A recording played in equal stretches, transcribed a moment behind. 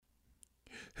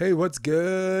Hey, what's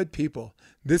good, people?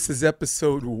 This is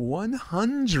episode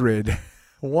 100.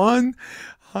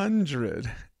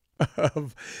 100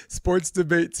 of Sports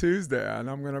Debate Tuesday, and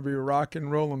I'm going to be rock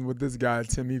and rolling with this guy,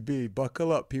 Timmy B.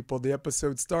 Buckle up, people. The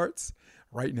episode starts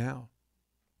right now.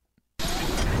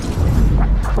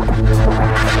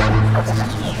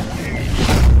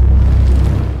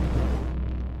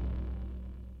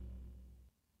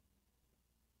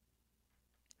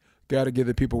 Got to give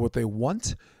the people what they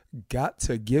want. Got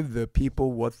to give the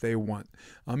people what they want.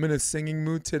 I'm in a singing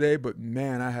mood today, but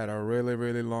man, I had a really,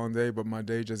 really long day, but my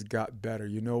day just got better.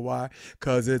 You know why?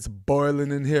 Because it's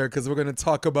boiling in here, because we're going to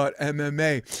talk about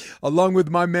MMA. Along with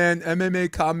my man,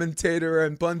 MMA commentator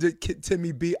and pundit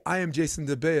Timmy B, I am Jason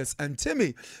DeBeas. And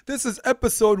Timmy, this is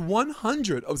episode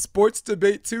 100 of Sports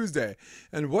Debate Tuesday.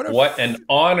 And what an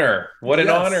honor. What an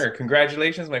Yes. honor.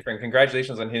 Congratulations, my friend.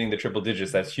 Congratulations on hitting the triple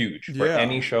digits. That's huge. For Yeah.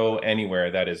 any show,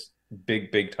 anywhere, that is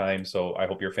big time. So I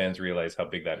hope your fans realize how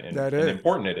big and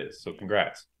important it is. So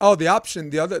congrats. Oh, the option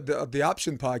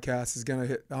podcast is gonna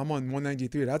hit. I'm on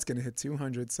 193. That's gonna hit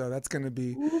 200. So that's gonna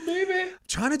be. Ooh, baby. I'm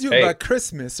trying to do it by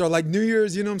Christmas or like New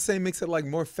Year's. You know what I'm saying? Makes it like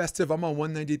more festive. I'm on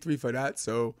 193 for that.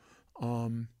 So,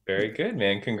 very good,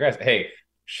 man. Congrats. Hey,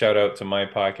 shout out to my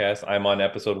podcast. I'm on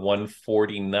episode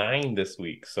 149 this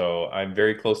week. So I'm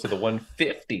very close to the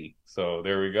 150. So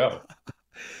there we go.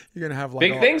 You're gonna have like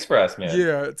big things for us, man.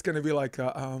 Yeah, it's gonna be like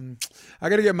I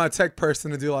gotta get my tech person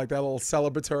to do like that little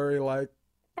celebratory like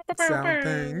sound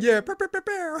thing. Yeah.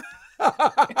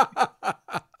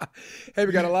 Hey,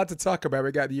 we got a lot to talk about.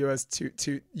 We got the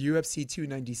UFC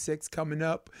 296 coming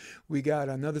up. We got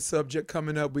another subject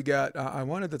coming up. We got I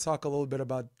wanted to talk a little bit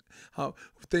about how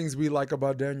things we like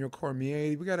about Daniel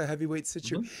Cormier. We got a heavyweight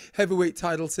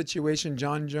title situation.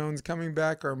 John Jones coming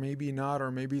back, or maybe not,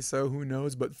 or maybe so. Who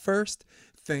knows? But first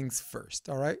things first.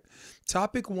 All right.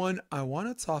 Topic one, I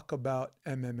want to talk about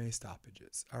MMA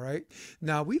stoppages. All right.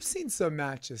 Now, we've seen some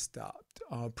matches stopped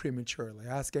prematurely.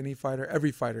 Ask any fighter.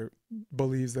 Every fighter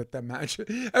believes that match.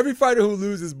 Every fighter who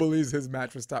loses believes his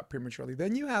match was stopped prematurely.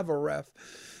 Then you have a ref.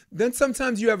 Then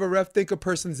sometimes you have a ref think a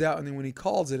person's out, and then when he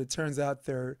calls it, it turns out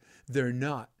they're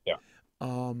not. Yeah.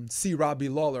 See Robbie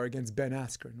Lawler against Ben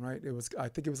Askren, right? I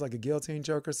think it was like a guillotine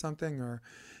choke or something,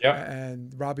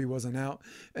 and Robbie wasn't out.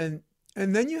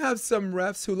 And then you have some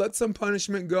refs who let some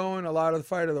punishment go and allow the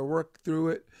fighter to work through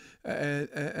it,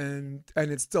 and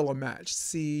it's still a match.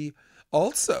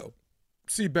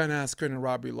 See Ben Askren and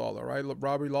Robbie Lawler, right?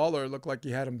 Robbie Lawler looked like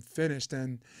he had him finished,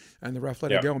 and the ref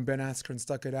let it go, and Ben Askren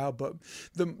stuck it out. But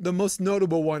the most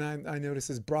notable one I noticed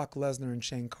is Brock Lesnar and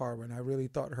Shane Carwin. I really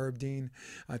thought Herb Dean,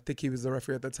 I think he was the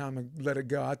referee at the time, let it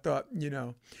go. I thought,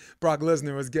 Brock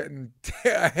Lesnar was getting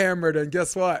hammered, and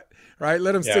guess what, right?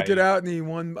 Let him stick it out, and he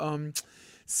won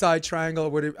side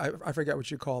triangle. I forget what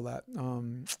you call that.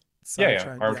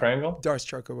 Arm triangle, Darce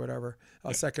choke or whatever.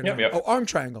 Second yep. Oh, arm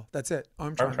triangle. That's it.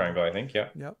 Arm triangle, I think. Yeah.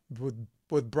 Yep.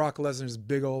 With Brock Lesnar's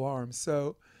big old arms.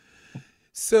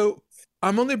 So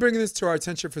I'm only bringing this to our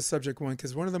attention for subject one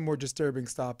because one of the more disturbing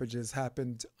stoppages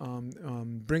happened.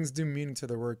 Brings new meaning to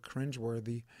the word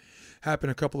cringeworthy.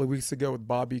 Happened a couple of weeks ago with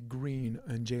Bobby Green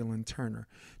and Jalen Turner.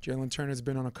 Jalen Turner's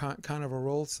been on a kind of a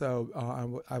roll,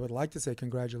 so I would like to say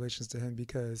congratulations to him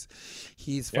because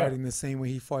he's fighting the same way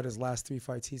he fought his last three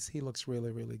fights. He looks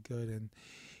really, really good,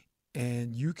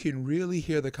 and you can really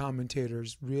hear the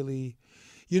commentators really.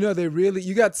 You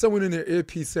got someone in their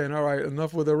earpiece saying, all right,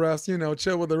 enough with the refs,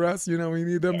 chill with the refs, we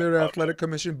need them, they're the athletic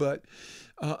commission. But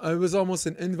it was almost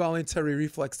an involuntary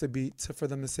reflex for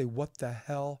them to say, what the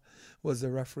hell was the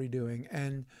referee doing?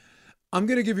 And I'm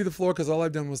going to give you the floor because all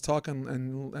I've done was talk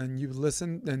and you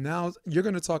listened. And now you're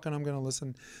going to talk and I'm going to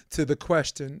listen to the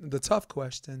tough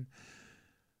question.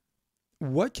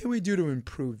 What can we do to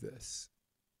improve this?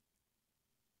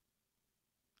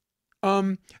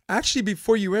 Actually,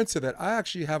 before you answer that, I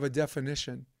actually have a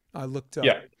definition I looked up.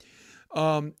 Yeah.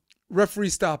 Referee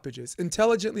stoppages.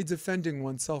 Intelligently defending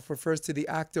oneself refers to the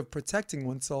act of protecting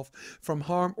oneself from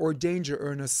harm or danger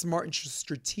or in a smart and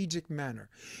strategic manner.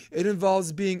 It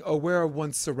involves being aware of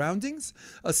one's surroundings,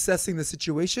 assessing the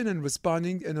situation, and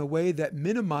responding in a way that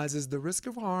minimizes the risk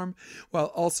of harm while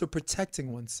also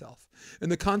protecting oneself. In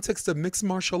the context of mixed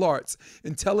martial arts,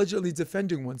 intelligently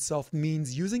defending oneself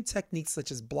means using techniques such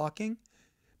as blocking,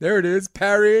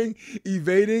 parrying,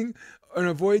 evading, and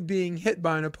avoid being hit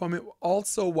by an opponent,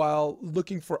 also while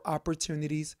looking for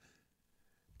opportunities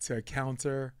to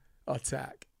counter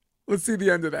attack. Let's see the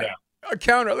end of that. Yeah. A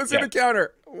counter. Let's hit a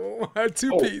counter. A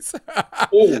two-piece.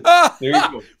 There you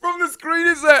go. From the screen,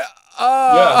 is that?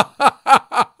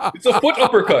 It's a foot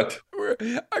uppercut.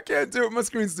 I can't do it. My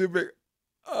screen's too big.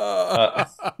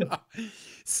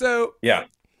 So yeah.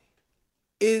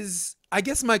 is I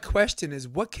guess my question is,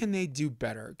 what can they do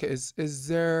better? Is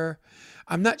there?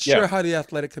 I'm not sure Yeah. how the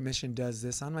athletic commission does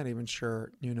this. I'm not even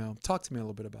sure. Talk to me a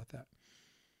little bit about that.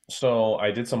 So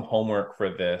I did some homework for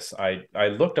this. I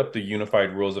looked up the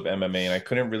unified rules of MMA and I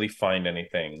couldn't really find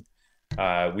anything.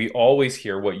 We always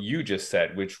hear what you just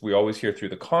said, which we always hear through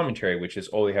the commentary, which is,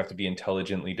 oh, they have to be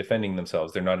intelligently defending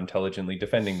themselves. They're not intelligently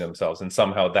defending themselves. And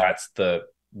somehow that's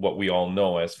what we all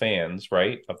know as fans,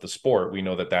 right, of the sport. We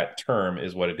know that that term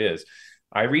is what it is.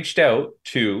 I reached out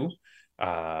to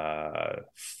a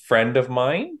friend of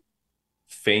mine,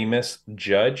 famous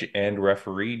judge and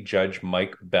referee, Judge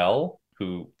Mike Bell,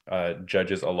 who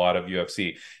judges a lot of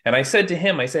UFC. And I said to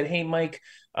him, I said, hey, Mike,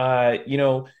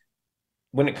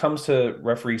 when it comes to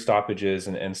referee stoppages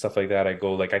and stuff like that, I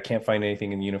go like, I can't find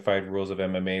anything in the unified rules of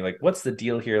MMA. Like, what's the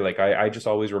deal here? Like, I just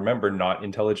always remember not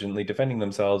intelligently defending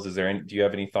themselves. Do you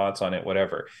have any thoughts on it?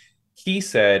 Whatever. He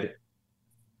said,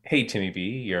 hey, Timmy B,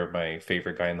 you're my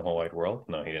favorite guy in the whole wide world.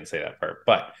 No, he didn't say that part,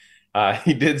 but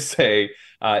he did say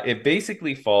it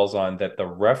basically falls on that the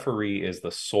referee is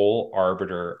the sole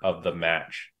arbiter of the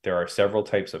match. There are several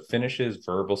types of finishes: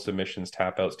 verbal submissions,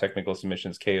 tap outs, technical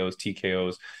submissions, KOs,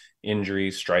 TKOs,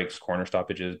 injuries, strikes, corner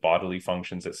stoppages, bodily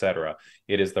functions, etc.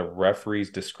 It is the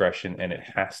referee's discretion and it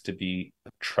has to be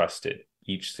trusted.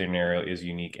 Each scenario is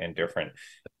unique and different.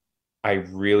 I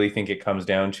really think it comes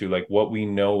down to, like, what we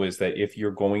know is that if you're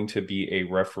going to be a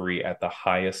referee at the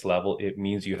highest level, it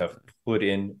means you have put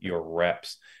in your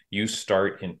reps. You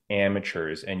start in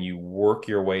amateurs and you work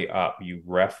your way up. You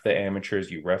ref the amateurs,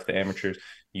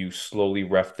 you slowly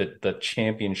ref the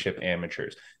championship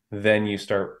amateurs. Then you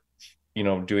start,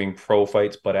 doing pro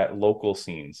fights, but at local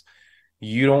scenes.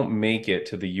 You don't make it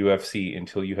to the UFC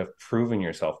until you have proven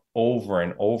yourself over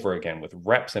and over again with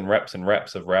reps and reps and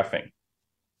reps of reffing.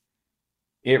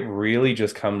 It really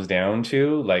just comes down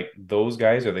to, like, those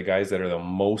guys are the guys that are the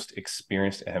most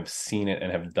experienced and have seen it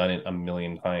and have done it a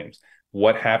million times.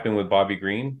 What happened with Bobby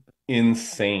Green?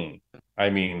 Insane. I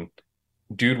mean,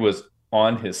 dude was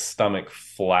on his stomach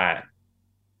flat,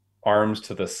 arms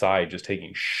to the side, just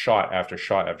taking shot after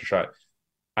shot after shot.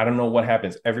 I don't know what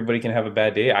happens. Everybody can have a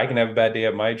bad day. I can have a bad day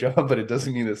at my job, but it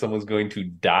doesn't mean that someone's going to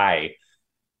die.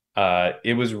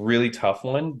 It was really tough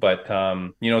one, but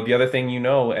the other thing,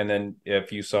 and then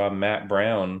if you saw Matt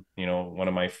Brown, one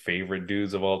of my favorite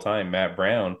dudes of all time, Matt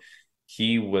Brown,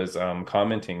 he was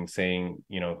commenting saying,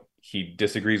 he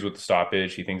disagrees with the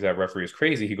stoppage. He thinks that referee is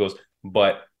crazy. He goes,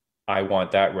 but I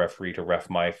want that referee to ref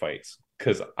my fights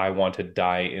because I want to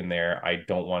die in there. I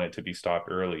don't want it to be stopped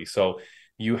early. So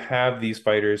you have these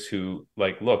fighters who,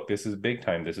 like, look, this is big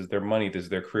time. This is their money. This is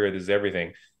their career. This is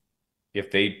everything.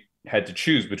 If they had to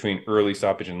choose between early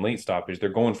stoppage and late stoppage, they're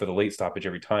going for the late stoppage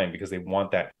every time because they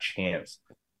want that chance.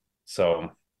 So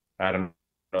I don't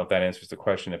know if that answers the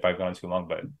question, if I've gone too long,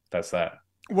 but that's that.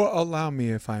 Well, allow me,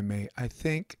 if I may. I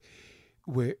think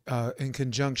in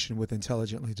conjunction with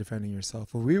intelligently defending yourself,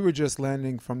 if we were just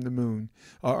landing from the moon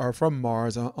or from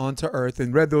Mars onto Earth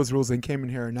and read those rules and came in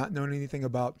here not knowing anything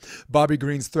about Bobby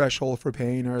Green's threshold for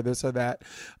pain or this or that,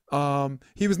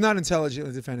 he was not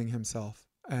intelligently defending himself.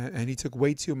 And he took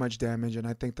way too much damage. And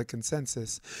I think the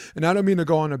consensus, and I don't mean to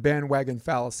go on a bandwagon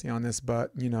fallacy on this,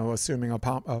 but assuming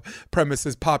a premise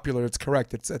is popular, it's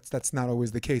correct. That's not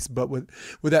always the case. But with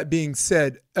that being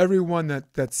said, everyone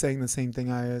that's saying the same thing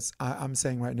I'm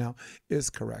saying right now is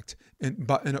correct, in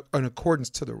accordance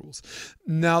to the rules.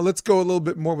 Now let's go a little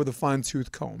bit more with a fine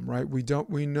tooth comb, right?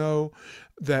 We know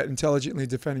that intelligently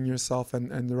defending yourself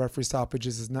and the referee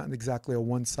stoppages is not exactly a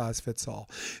one size fits all.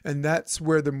 And that's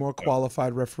where the more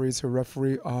qualified referees who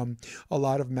referee a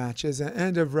lot of matches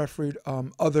and have refereed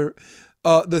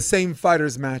the same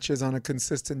fighters' matches on a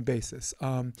consistent basis.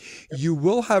 You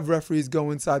will have referees go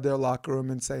inside their locker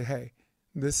room and say, hey,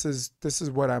 this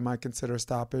is what I might consider a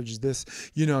stoppage.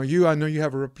 I know you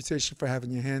have a reputation for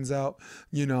having your hands out.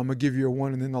 I'm gonna give you a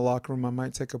one, and in the locker room I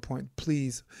might take a point.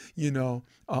 Please,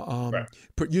 Right.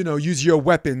 use your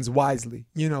weapons wisely.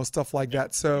 Stuff like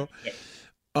that. So,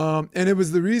 and it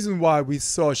was the reason why we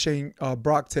saw Shane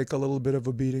Brock take a little bit of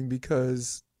a beating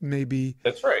because maybe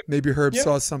That's right. Herb Yeah.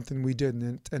 saw something we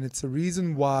didn't, and it's a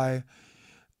reason why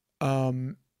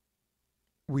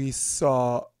we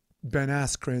saw Ben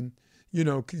Askren.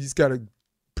 He's got a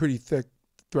pretty thick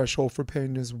threshold for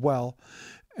pain as well.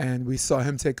 And we saw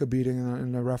him take a beating,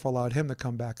 and the ref allowed him to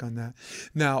come back on that.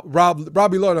 Now,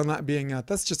 Robbie Lawler not being out,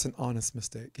 that's just an honest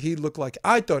mistake. He looked like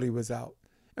I thought he was out.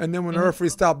 And then when the referee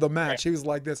stopped the match, he was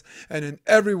like this. And then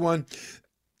everyone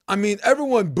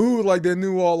booed like they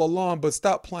knew all along, but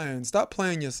stop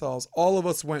playing yourselves. All of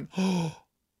us went, oh.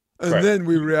 And Right. then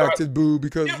we reacted boo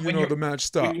because, Yeah, the match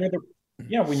stopped.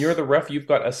 Yeah, when you're the ref, you've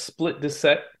got a split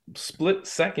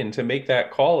second to make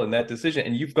that call and that decision,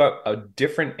 and you've got a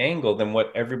different angle than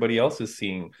what everybody else is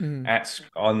seeing Mm,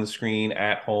 on the screen,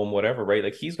 at home, whatever, right?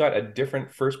 Like he's got a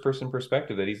different first person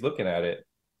perspective that he's looking at it.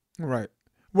 right.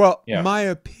 Well, Yeah. my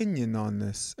opinion on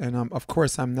this, and of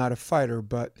course I'm not a fighter,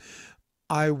 but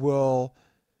I will.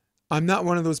 I'm not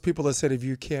one of those people that said if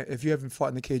you haven't fought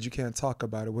in the cage, you can't talk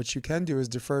about it. What you can do is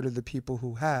defer to the people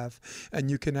who have,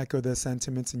 and you can echo their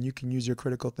sentiments, and you can use your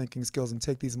critical thinking skills and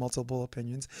take these multiple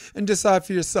opinions and decide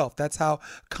for yourself. That's how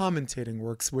commentating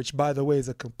works, which, by the way, is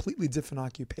a completely different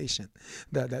occupation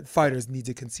that fighters need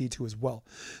to concede to as well.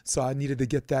 So I needed to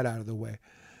get that out of the way.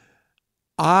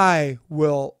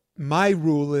 My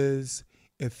rule is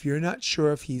if you're not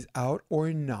sure if he's out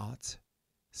or not,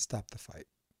 stop the fight.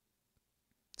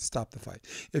 Stop the fight.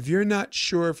 If you're not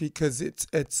sure if he, because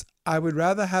I would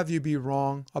rather have you be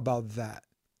wrong about that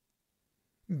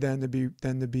than to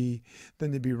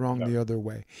be wrong Yeah. the other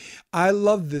way. I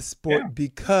love this Yeah. sport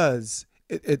because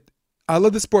I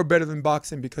love the sport better than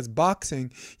boxing because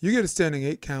boxing you get a standing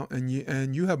 8 count and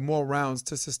you have more rounds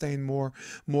to sustain more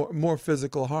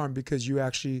physical harm because you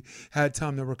actually had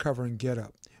time to recover and get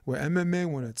up. Where MMA,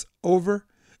 when it's over,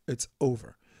 it's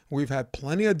over. We've had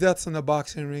plenty of deaths in the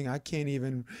boxing ring. I can't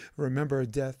even remember a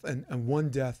death and one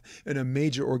death in a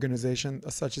major organization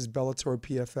such as Bellator,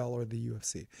 PFL, or the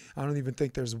UFC. I don't even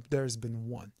think there's been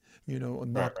one.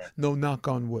 Right, right. No knock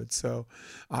on wood. So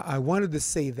I wanted to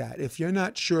say that if you're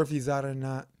not sure if he's out or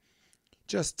not,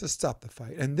 just to stop the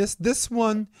fight. And this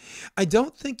one, I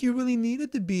don't think you really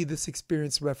needed to be this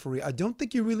experienced referee. I don't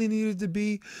think you really needed to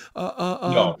be No,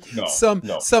 no, no. some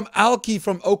alky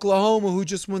from Oklahoma who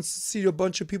just wants to see a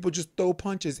bunch of people just throw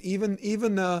punches. Yeah.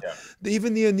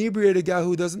 Even the inebriated guy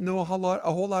who doesn't know a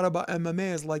whole lot about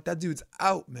MMA is like that dude's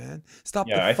out, man. Stop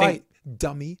the Yeah, fight,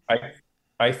 dummy. I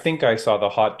I think I saw the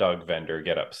hot dog vendor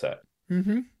get upset.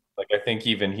 Mm-hmm. Like I think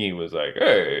even he was like,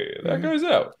 "Hey, that Mm-hmm. guy's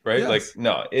out," right? Like Yes.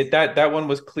 no, that one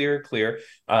was clear.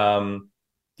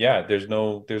 Yeah, there's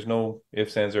no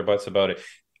ifs, ands, or buts about it.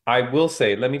 I will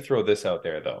say, let me throw this out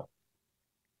there though.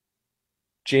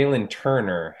 Jalen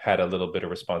Turner had a little bit of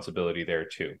responsibility there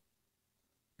too.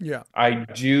 Yeah. I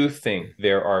do think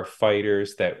there are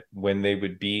fighters that when they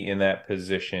would be in that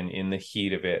position in the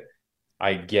heat of it,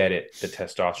 I get it. The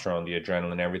testosterone, the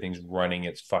adrenaline, everything's running.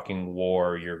 It's fucking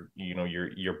war.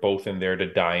 You're both in there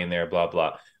to die in there, blah,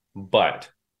 blah. But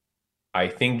I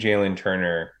think Jalen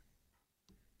Turner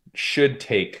should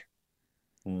take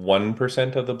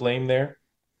 1% of the blame there.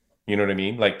 You know what I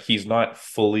mean? Like he's not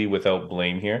fully without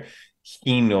blame here.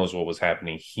 He knows what was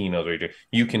happening. He knows what you're doing.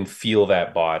 You can feel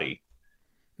that body,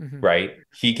 Mm-hmm. right?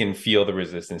 He can feel the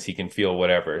resistance. He can feel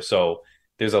whatever. So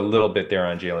there's a little bit there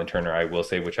on Jalen Turner, I will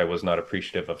say, which I was not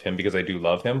appreciative of him because I do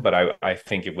love him, but I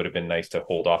think it would have been nice to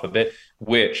hold off a bit,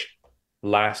 which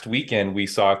last weekend we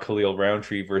saw Khalil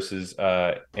Roundtree versus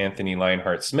Anthony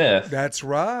Lionheart Smith, That's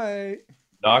right.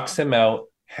 knocks him out,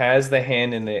 has the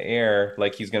hand in the air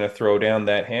like he's going to throw down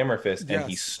that hammer fist, and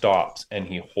he Yes. stops and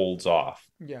he holds off,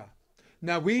 Yeah.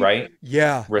 Now right?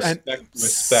 yeah, and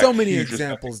so many Huge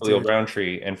respect to examples, Khalil dude.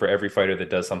 Roundtree, and for every fighter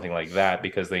that does something like that,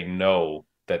 because they know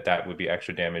that that would be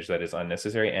extra damage that is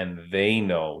unnecessary, and they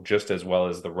know just as well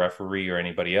as the referee or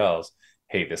anybody else,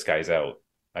 hey, this guy's out.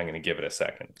 I'm going to give it a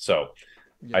second. So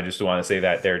I Yeah. just want to say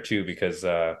that there too, because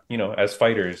as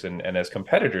fighters and as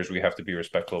competitors, we have to be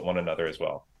respectful of one another as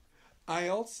well. I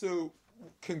also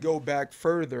can go back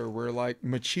further where like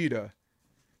Machida,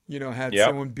 had Yep.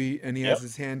 someone beat and he has Yep.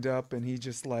 his hand up and he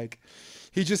just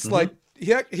Mm-hmm. like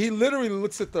he literally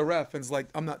looks at the ref and is like,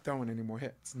 I'm not throwing any more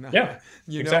hits. No. Yeah.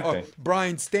 Exactly.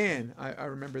 Brian Stan, I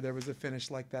remember there was a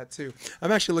finish like that too.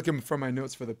 I'm actually looking for my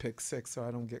notes for the pick six so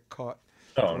I don't get caught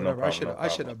Oh, or no whatever. I problem. should No I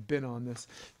should problem. have been on this.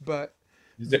 But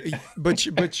Is it-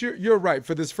 but you're right.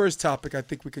 For this first topic, I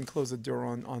think we can close the door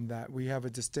on that. We have a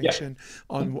Yeah. distinction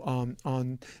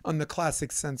on the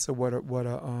classic sense of what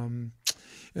Sure.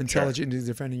 intelligent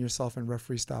defending yourself and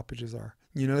referee stoppages are.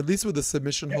 At least with the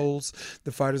submission Yeah. holds,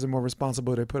 the fighters are more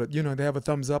responsible. They put it. They have a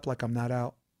thumbs up like I'm not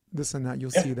out. This and that,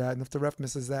 you'll Yeah. see that. And if the ref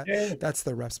misses that, Yeah. that's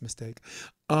the ref's mistake.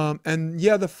 And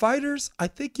yeah, the fighters, I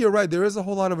think you're right. There is a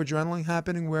whole lot of adrenaline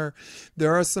happening where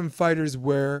there are some fighters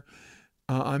where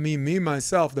I mean, me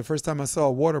myself, the first time I saw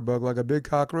a water bug, like a big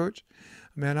cockroach,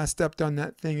 man, I stepped on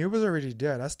that thing. It was already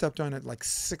dead. I stepped on it like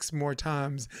 6 more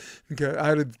times because I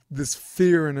had this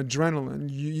fear and adrenaline.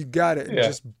 You got it, and Yeah.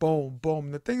 just boom,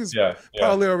 boom. The thing is Yeah. Yeah.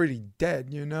 probably already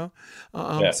dead.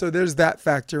 Yeah. So there's that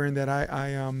factor in that.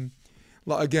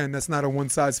 Again, that's not a one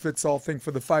size fits all thing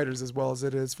for the fighters as well as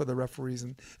it is for the referees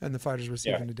and the fighters Yeah.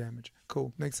 receiving the damage.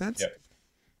 Cool, makes sense. Yeah.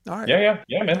 All right. Yeah,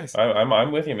 man. Nice.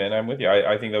 I'm with you, man. I'm with you.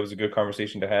 I think that was a good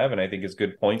conversation to have, and I think it's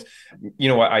good points. You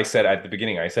know what I said at the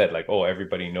beginning? I said like, oh,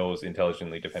 everybody knows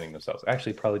intelligently defending themselves.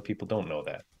 Actually, probably people don't know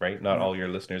that, right? Not Right. all your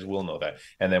listeners will know that.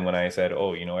 And then when I said,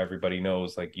 oh, everybody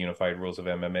knows like unified rules of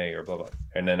MMA or blah blah,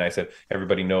 and then I said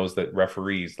everybody knows that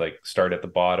referees like start at the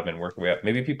bottom and work way up.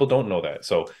 Maybe people don't know that.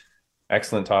 So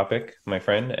excellent topic, my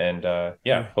friend, and yeah,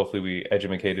 Yeah. hopefully we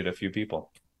educated a few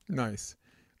people. Nice.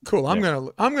 Cool. Yeah,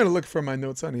 I'm gonna look for my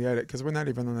notes on the edit because we're not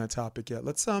even on that topic yet.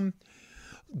 Let's go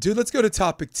to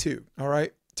topic two. All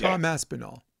right. yeah, Tom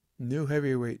Aspinall, new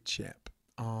heavyweight champ.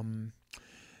 Um,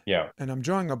 yeah. and I'm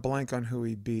drawing a blank on who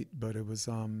he beat, but it was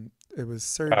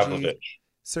Pavlovich,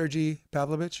 Sergey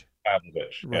Pavlovich.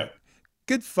 Pavlovich. Yeah. Right.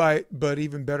 Good fight, but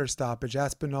even better stoppage.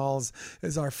 Aspinall's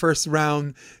is our first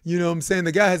round. You know what I'm saying?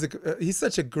 The guy he's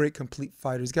such a great complete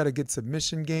fighter. He's got a good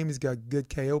submission game. He's got good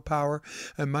KO power.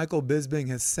 And Michael Bisping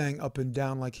has sang up and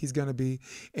down like he's going to be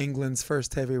England's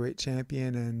first heavyweight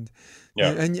champion.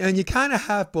 Yeah. And you kind of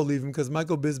half believe him because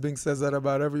Michael Bisping says that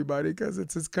about everybody because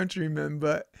it's his countrymen.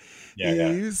 But Yeah,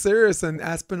 yeah. he was serious and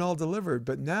Aspinall delivered.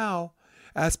 But now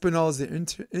Aspinall is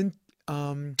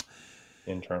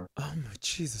Interim. oh my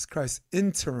Jesus Christ,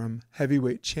 interim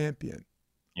heavyweight champion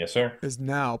Yes, sir. is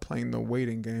now playing the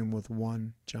waiting game with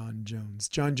one John Jones.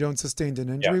 John Jones sustained an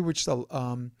Yeah, injury which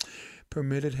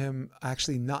permitted him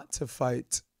actually not to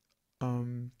fight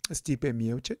Stipe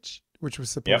Miocic, which was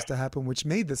yeah, supposed to happen, which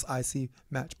made this IC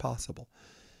match possible.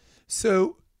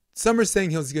 So some are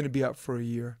saying he's going to be out for a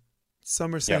year.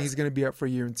 Some are saying yeah, he's going to be out for a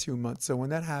year and 2 months. So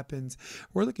when that happens,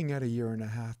 we're looking at a year and a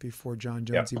half before John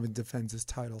yeah. Jones even defends his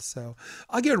title. So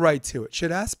I'll get right to it.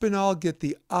 Should Aspinall get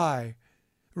the I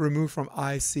removed from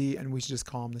IC and we should just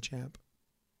call him the champ?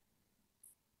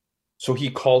 So he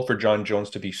called for John Jones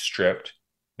to be stripped.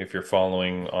 If you're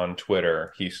following on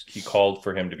Twitter, he called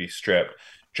for him to be stripped.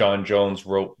 John Jones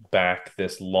wrote back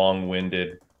this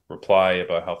long-winded reply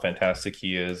about how fantastic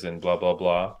he is and blah blah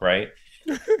blah, right?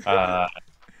 Uh,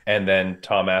 and then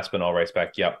Tom Aspinall writes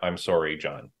back, "Yep, I'm sorry,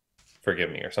 John. Forgive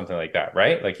me," or something like that,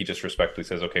 right? Like he just respectfully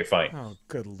says, "Okay, fine." Oh,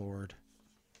 good Lord.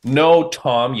 No,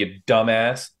 Tom, you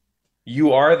dumbass.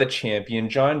 You are the champion.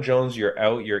 John Jones, you're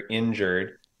out, you're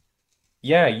injured.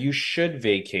 Yeah, you should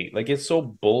vacate. Like it's so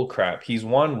bullcrap. He's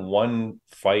won one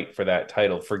fight for that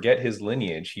title. Forget his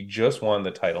lineage. He just won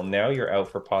the title. Now you're out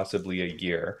for possibly a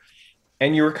year.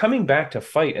 And you were coming back to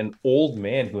fight an old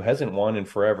man who hasn't won in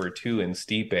forever too in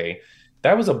Stipe.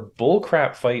 That was a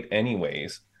bullcrap fight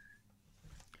anyways.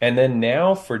 And then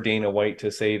now for Dana White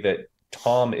to say that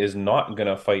Tom is not going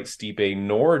to fight Stipe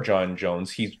nor John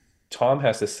Jones, Tom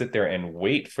has to sit there and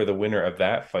wait for the winner of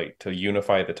that fight to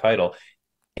unify the title,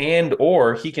 and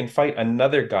or he can fight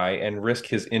another guy and risk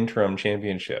his interim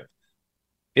championship.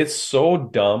 It's so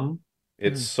dumb.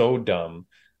 It's Mm. so dumb.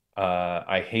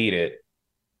 I hate it.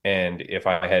 And if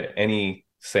I had any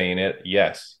say in it,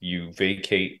 yes, you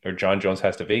vacate, or John Jones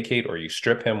has to vacate, or you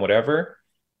strip him, whatever,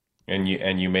 and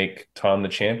you make Tom the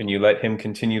champ, and you let him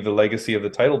continue the legacy of the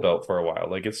title belt for a while.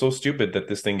 Like it's so stupid that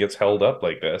this thing gets held up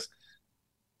like this,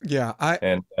 Yeah,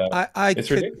 and I it's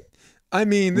could. ridiculous. I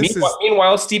mean, this is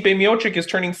Meanwhile, Stipe Miocic is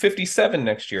turning 57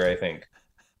 next year, I think.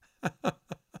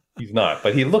 He's not,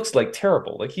 but he looks like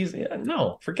terrible. Like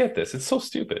no, forget this. It's so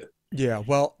stupid. yeah.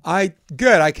 Well, I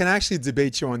can actually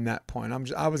debate you on that point.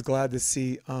 I was glad to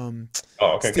see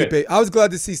Oh, okay, good. Stipe. I was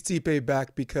glad to see Stipe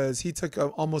back because he took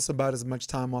almost about as much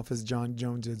time off as John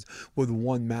Jones did with a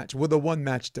one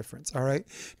match difference. All right,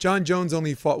 John Jones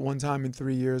only fought one time in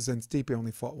 3 years, and Stipe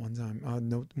only fought one time.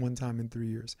 No, one time in 3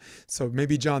 years. So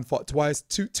maybe John fought twice,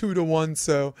 two to one.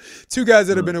 So two guys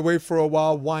that have been away for a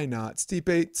while. Why not?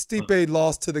 Stipe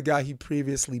lost to the guy he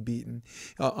previously beaten,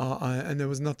 and there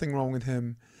was nothing wrong with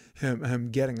him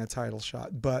getting a title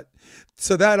shot. But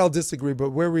so that I'll disagree,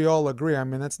 but where we all agree,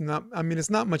 it's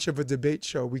not much of a debate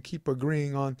show. We keep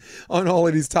agreeing on all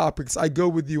of these topics. I go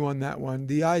with you on that one.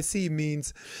 The IC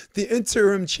means the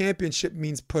interim championship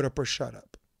means put up or shut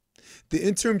up. The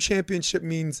interim championship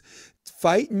means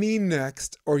fight me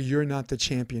next or you're not the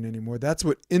champion anymore. That's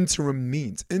what interim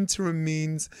means. Interim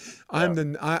means Yeah,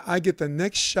 I get the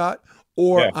next shot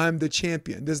or yeah, I'm the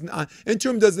champion.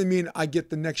 Interim doesn't mean I get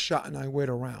the next shot and I wait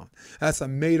around. That's a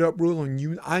made up rule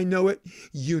and I know it,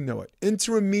 you know it.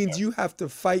 Interim means you have to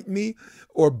fight me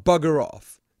or bugger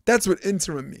off. That's what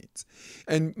interim means.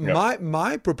 And yeah,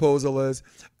 my proposal is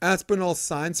Aspinall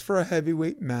signs for a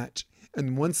heavyweight match,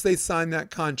 and once they sign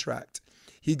that contract,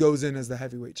 he goes in as the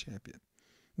heavyweight champion.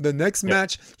 The next yeah,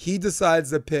 match he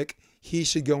decides to pick, he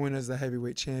should go in as the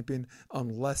heavyweight champion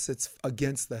unless it's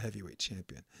against the heavyweight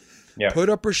champion. yeah, Put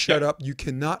up or yeah, shut up. You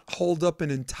cannot hold up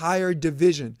an entire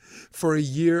division for a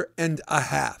year and a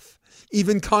half.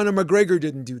 Even Conor McGregor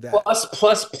didn't do that.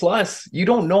 Plus. You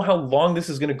don't know how long this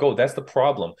is going to go. That's the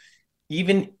problem.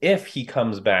 Even if he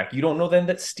comes back, you don't know then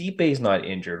that Stipe's not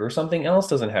injured or something else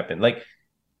doesn't happen. Like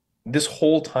this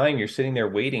whole time you're sitting there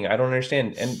waiting. I don't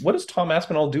understand. And what does Tom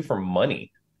Aspinall do for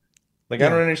money? Like I Yeah,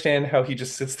 don't understand how he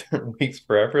just sits there and waits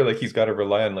forever. Like he's got to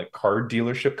rely on like car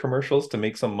dealership commercials to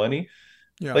make some money.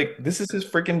 yeah. Like this is his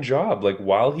freaking job. Like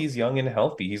while he's young and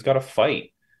healthy, he's got to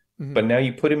fight. Hmm. But now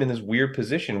you put him in this weird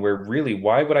position where really,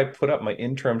 why would I put up my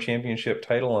interim championship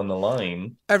title on the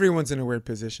line? Everyone's in a weird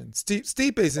position.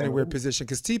 Stipe's in a weird And position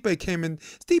because Stipe came in.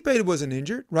 Stipe wasn't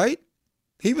injured, right?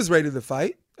 He was ready to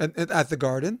fight at the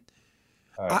Garden.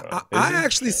 I I, don't I, know. Is I he?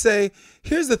 actually say,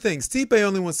 here's the thing: Stipe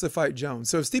only wants to fight Jones.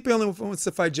 So if Stipe only wants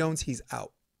to fight Jones, he's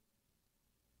out.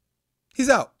 He's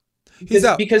out. He's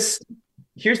out. Because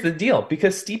here's the deal.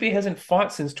 Because Stipe hasn't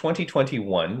fought since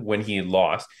 2021 when he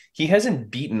lost. He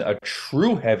hasn't beaten a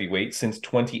true heavyweight since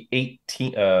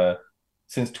 2018.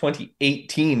 Since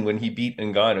 2018 when he beat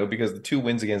Ngannou, because the two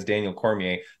wins against Daniel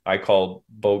Cormier, I called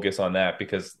bogus on that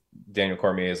because Daniel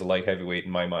Cormier is a light heavyweight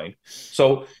in my mind.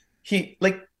 So he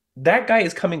like that guy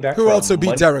is coming back Who for a also beat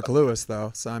money. Derek Lewis,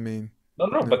 though. So I mean,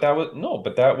 no, But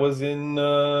that was in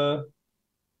no,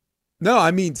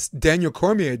 I mean Daniel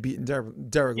Cormier had beaten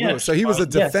Derek yeah, Lewis, so he was a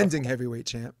yes, defending heavyweight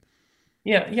champ.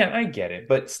 yeah, I get it,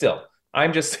 but still,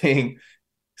 I'm just saying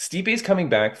Stipe's coming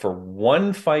back for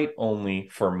one fight only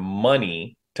for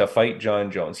money to fight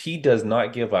John Jones. He does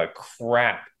not give a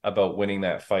crap about winning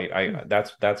that fight. I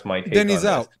that's my Then take he's on this.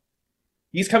 out.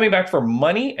 He's coming back for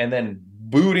money and then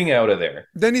booting out of there.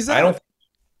 Then he's I don't out.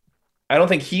 I don't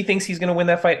think he thinks he's going to win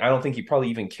that fight. I don't think he probably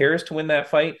even cares to win that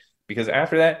fight because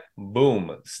after that,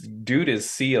 boom, dude is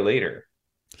see you later.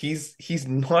 He's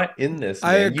not in this,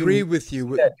 I man. agree You with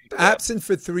you. that dude up. Absent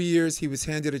for 3 years, he was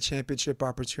handed a championship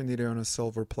opportunity on a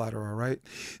silver platter. All right.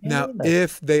 Now, Yeah.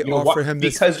 if they You know offer what? him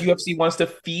this, Because UFC wants to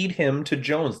feed him to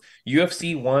Jones.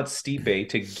 UFC wants Stipe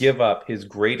to give up his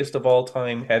greatest of all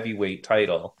time heavyweight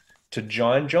title to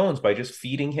John Jones by just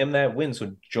feeding him that win,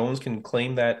 so Jones can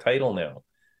claim that title now.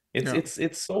 It's yeah, it's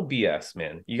it's so BS,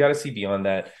 man. You got to see beyond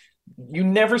that. You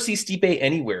never see Stipe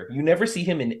anywhere. You never see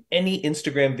him in any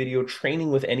Instagram video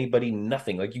training with anybody.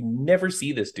 Nothing. Like you never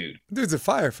see this dude. dude's a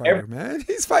Every, firefighter, man.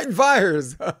 He's fighting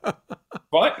fires.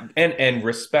 but and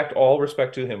respect all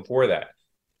respect to him for that.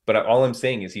 But all I'm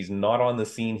saying is he's not on the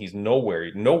scene. He's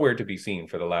nowhere to be seen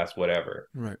for the last whatever.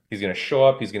 Right. He's going to show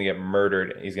up. He's going to get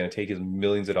murdered. He's going to take his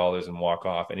millions of dollars and walk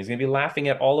off. And he's going to be laughing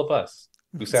at all of us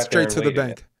who sat there Straight and to the waited.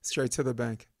 bank. Straight to the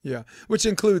bank. Yeah, which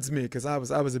includes me because I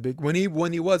was a big when he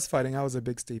was fighting, I was a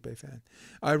big Stipe fan.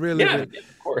 I really, Yeah, really yeah,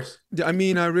 of course. I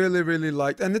mean, I really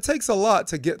liked, and it takes a lot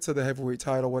to get to the heavyweight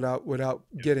title without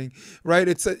getting right.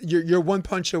 You're one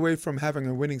punch away from having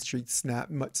a winning streak snap.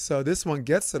 So this one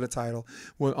gets to the title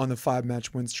on the 5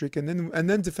 match win streak, and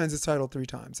then defends his title 3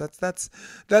 times. That's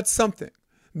something.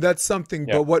 That's something.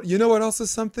 Yeah. But what else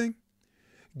is something?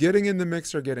 Getting in the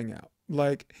mix or getting out.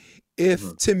 Like, if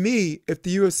Mhm. to me, if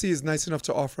the UFC is nice enough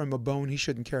to offer him a bone, he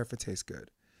shouldn't care if it tastes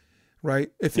good, right?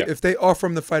 If Yeah. if they offer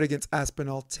him the fight against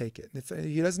Aspinall, take it. And if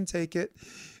he doesn't take it,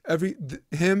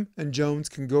 him and Jones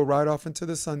can go right off into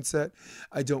the sunset.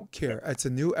 I don't Yeah. care. It's a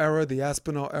new era, the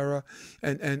Aspinall era,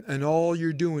 and all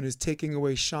you're doing is taking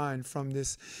away shine from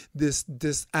this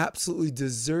absolutely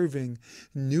deserving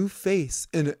new face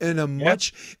in a Yeah.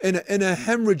 much in a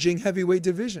hemorrhaging heavyweight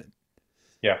division.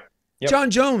 Yeah. Yep.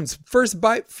 John Jones, first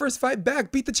fight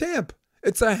back, beat the champ.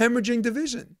 It's a hemorrhaging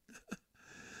division.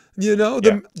 Yeah.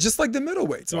 Just like the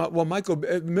middleweights. Yeah. Well,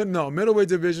 middleweight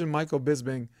division, Michael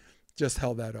Bisping just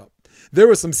held that up. There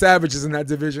were some savages in that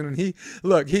division, and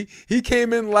he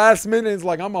came in last minute. And he's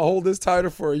like, I'm gonna hold this title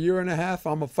for a year and a half.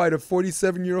 I'm gonna fight a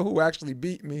 47-year-old who actually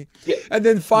beat me, Yeah. and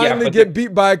then Yeah. finally get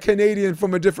beat by a Canadian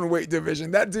from a different weight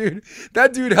division. That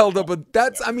dude held up. Yeah.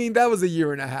 I mean, that was a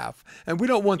year and a half, and we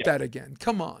don't want Yeah. that again.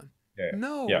 Come on, Yeah. Yeah.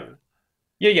 no.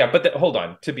 Yeah. But hold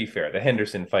on. To be fair, the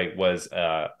Henderson fight was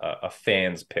a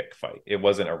fans pick fight. It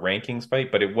wasn't a rankings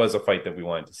fight, but it was a fight that we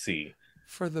wanted to see.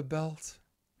 For the belt.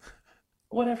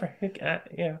 Whatever.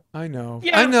 Yeah. I know.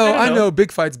 Yeah. I know. I I don't know. know.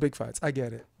 Big fights, big fights. I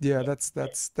get it. Yeah, that's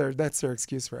their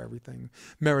excuse for everything.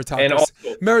 And Meritocracy. also,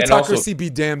 and also, Meritocracy be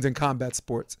damned in combat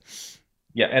sports.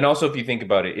 yeah. And also, if you think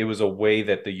about it, it was a way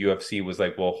that the UFC was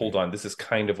like, well, hold on, this is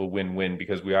kind of a win-win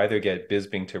because we either get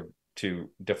Bisping to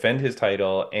defend his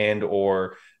title and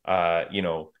or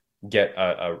get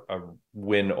a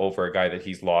win over a guy that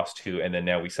he's lost to, and then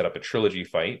now we set up a trilogy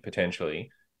fight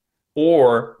potentially.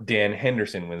 Or Dan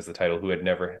Henderson wins the title, who had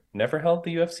never held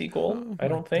the UFC gold, Oh I my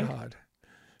don't think. God.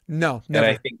 No, And I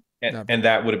never. think Never. and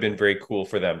that would have been very cool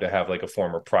for them to have like a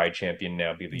former Pride champion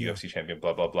now be the Yeah. UFC champion,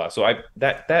 blah blah blah. So I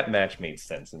that match made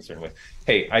sense in certain ways.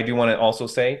 Hey, I do want to also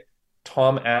say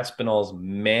Tom Aspinall's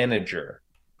manager,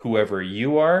 whoever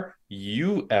you are,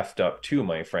 you effed up too,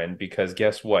 my friend, because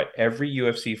guess what? Every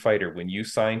UFC fighter, when you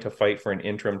sign to fight for an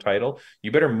interim title,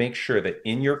 you better make sure that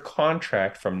in your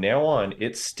contract from now on,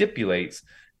 it stipulates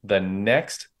the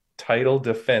next title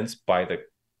defense by the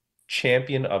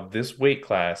champion of this weight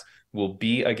class will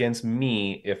be against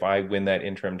me if I win that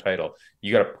interim title.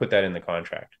 You got to put that in the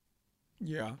contract.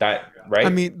 Yeah. That I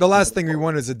right? mean, the last thing we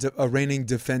want is a reigning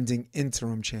defending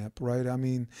interim champ, right? I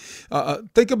mean,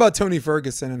 think about Tony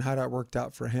Ferguson and how that worked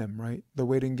out for him, right? The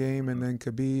waiting game, and then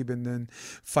Khabib, and then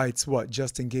fights what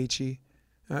Justin Gaethje,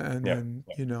 and Yeah, then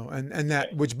and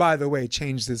that, which by the way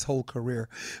changed his whole career.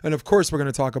 And of course, we're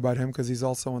going to talk about him because he's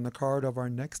also on the card of our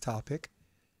next topic.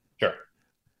 sure.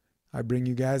 I bring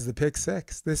you guys the pick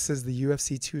six. This is the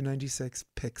UFC 296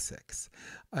 pick six.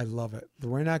 I love it.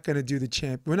 We're not going to do the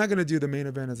champ. We're not going to do the main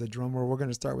event as a drum roll. We're going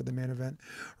to start with the main event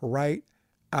right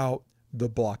out the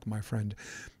block, my friend.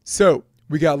 So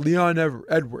we got Leon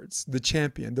Edwards, the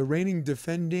champion, the reigning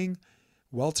defending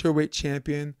welterweight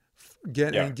champion,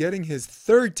 Yeah. getting his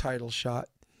third title shot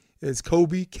is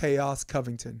Kobe Chaos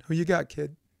Covington. Who you got,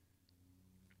 kid?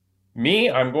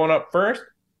 Me, I'm going up first.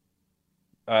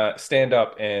 Stand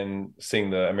up and sing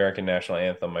the American national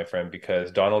anthem, my friend,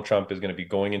 because Donald Trump is going to be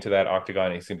going into that octagon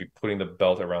and he's going to be putting the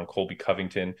belt around Colby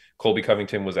Covington. Colby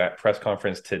Covington was at press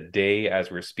conference today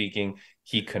as we're speaking.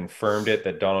 He confirmed it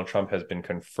that Donald Trump has been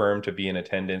confirmed to be in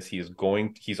attendance. He's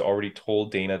already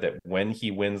told Dana that when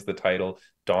he wins the title,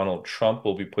 Donald Trump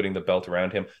will be putting the belt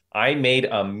around him. I made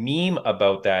a meme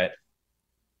about that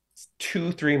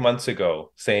 2-3 months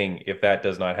ago saying if that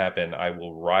does not happen I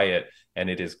will riot, and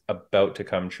it is about to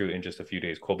come true in just a few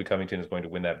days. Colby Covington is going to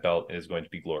win that belt. It is going to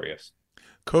be glorious.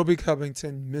 Kobe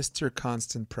Covington, Mr.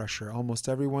 Constant Pressure. Almost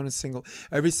every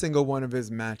single one of his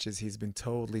matches, he's been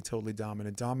totally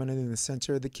dominant. Dominant in the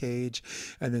center of the cage,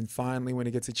 and then finally, when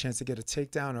he gets a chance to get a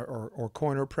takedown or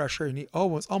corner pressure, and he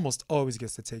almost always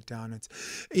gets the takedown.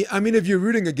 I mean, if you're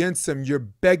rooting against him, you're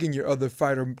begging your other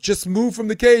fighter, just move from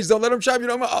the cage. Don't let him chop you.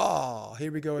 Oh,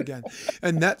 here we go again.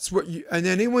 And that's what you. And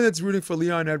anyone that's rooting for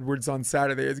Leon Edwards on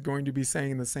Saturday is going to be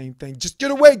saying the same thing. Just get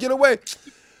away, get away.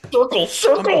 Circle.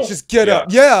 Just get Yeah.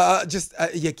 up. Yeah, just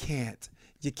you can't.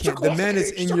 You can't. Circle The man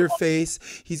is in your circle. face.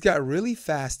 He's got really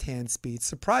fast hand speed,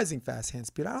 surprising fast hand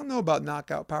speed. I don't know about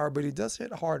knockout power, but he does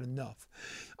hit hard enough.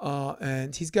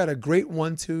 And he's got a great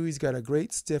 1-2. He's got a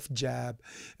great stiff jab,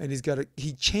 and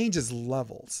he changes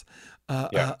levels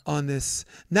Yeah. on this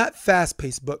not fast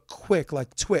pace but quick,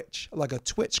 like a twitch Yeah.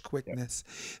 quickness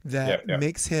Yeah. that Yeah.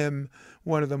 makes him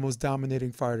one of the most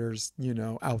dominating fighters,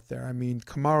 out there. I mean,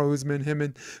 him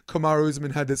and Kamaru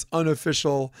Usman had this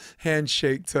unofficial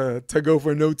handshake to go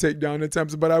for no takedown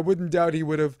attempts, but I wouldn't doubt he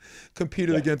would have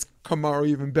competed Yeah. against Kamaru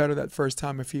even better that first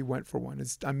time if he went for one.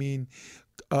 He's going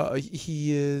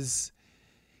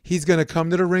to come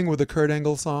to the ring with a Kurt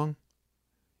Angle song.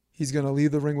 He's going to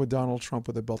leave the ring with Donald Trump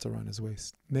with a belt around his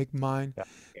waist. Make mine Yeah.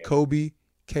 Yeah. Kobe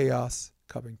Chaos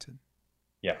Covington.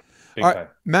 Yeah. Big All right, time.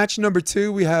 match number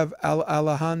 2, we have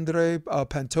Alejandro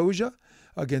Pantoja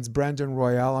against Brandon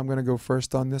Royale. I'm going to go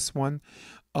first on this one.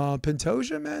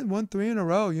 Pantoja, man, won 3 in a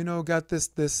row. Got this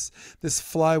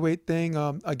flyweight thing,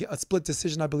 a split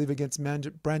decision, I believe, against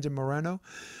Brandon Moreno.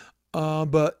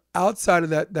 But outside of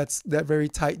that very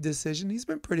tight decision, he's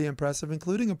been pretty impressive,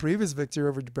 including a previous victory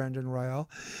over Brandon Royale.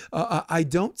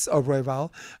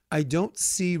 Royval. I don't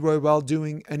see Royval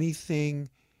doing anything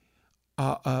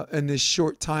in this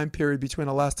short time period between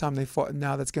the last time they fought and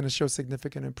now that's going to show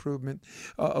significant improvement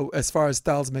as far as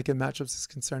styles making matchups is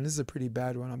concerned. This is a pretty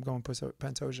bad one. I'm going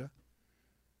Pantoja.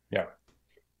 Yeah.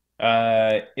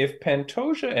 If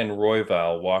Pantoja and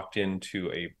Royval walked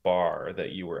into a bar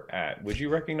that you were at, would you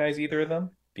recognize either of them?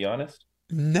 Be honest.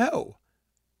 No.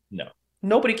 No.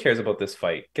 Nobody cares about this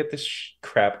fight. Get this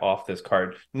crap off this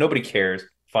card. Nobody cares.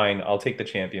 Fine, I'll take the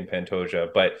champion Pantoja,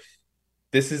 but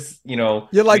this is, You're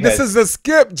like, this is a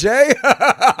skip, Jay.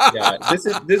 yeah,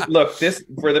 this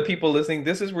for the people listening,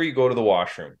 this is where you go to the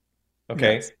washroom.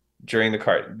 Okay? Yes. During the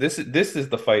card. This is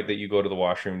the fight that you go to the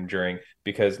washroom during,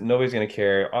 because nobody's going to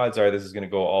care. Odds are this is going to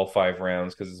go all 5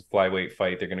 rounds because it's a flyweight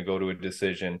fight. They're going to go to a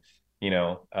decision.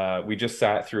 We just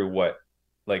sat through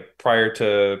prior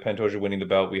to Pantoja winning the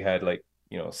belt, we had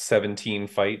 17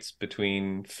 fights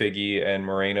between Figgy and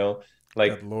Moreno.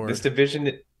 Good Lord. This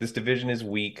division is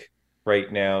weak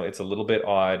right now. It's a little bit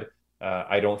odd.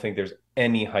 I don't think there's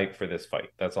any hype for this fight.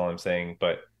 That's all I'm saying.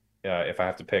 But if I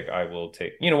have to pick, I will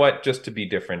take, you know what, just to be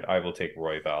different, I will take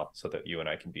Royval so that you and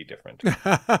I can be different.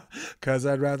 Cause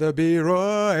I'd rather be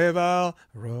Royval,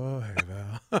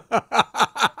 Royval.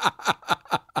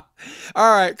 All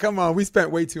right, come on. We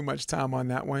spent way too much time on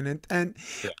that one, and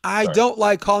Yeah, I sorry. don't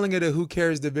like calling it a who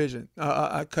cares division,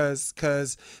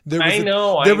 cause I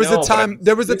know, but I mean,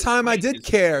 there was a this time I fight did is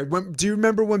care. Do you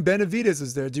remember when Benavidez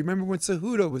was there? Do you remember when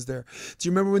Cejudo was there? Do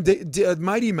you remember when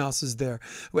Mighty Mouse was there?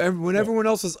 When yeah, everyone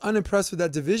else was unimpressed with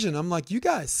that division, I'm like, you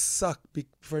guys suck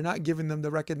for not giving them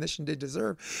the recognition they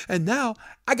deserve. it's And now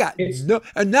I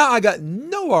got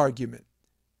no argument.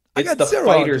 I it's got the zero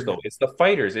fighters though. argument. It's the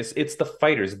fighters. It's the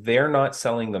fighters. They're not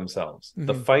selling themselves.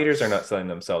 The Hmm. fighters are not selling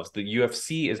themselves. The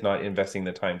UFC is not investing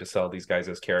the time to sell these guys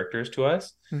as characters to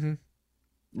us. Hmm.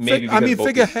 Maybe I because mean,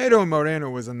 both these Figueiredo and Moreno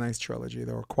was a nice trilogy,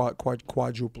 though,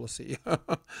 quadruple C.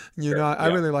 sure, I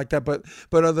yeah, really like that. But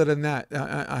other than that,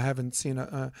 I haven't seen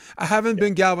I haven't yeah,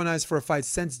 been galvanized for a fight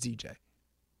since DJ.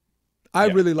 I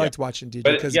yeah, really yeah. liked watching DJ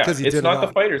But yeah, because he it's did a not the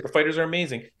lot. fighters. The fighters are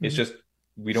amazing. It's Hmm. just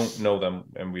we don't know them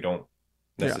and we don't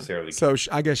Yeah. necessarily care.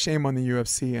 So I guess shame on the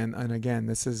UFC. And again,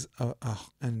 this is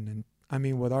and I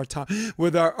mean, with our time,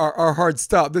 with our hard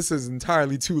stop, this is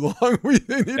entirely too long. We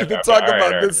needed to Okay, talk all right,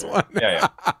 about all right. this one. Yeah, yeah.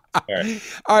 All right.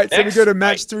 All right, so we go Next to fight.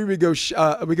 match three. We go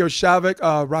Shavik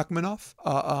Rachmaninoff.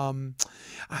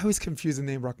 I always confuse the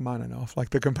name Rachmaninoff,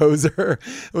 like the composer,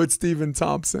 with Stephen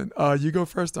Thompson. You go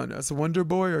first on this. Wonder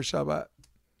Boy or Shabbat?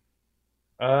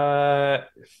 Uh,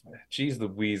 Geez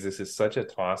Louise, this is such a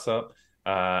toss-up.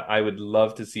 I would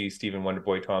love to see Stephen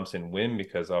Wonderboy Thompson win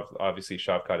because of obviously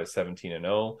Shavkat is 17 and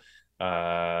 0.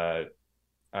 I'm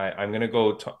gonna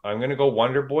go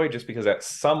Wonderboy just because at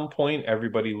some point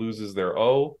everybody loses their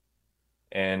O,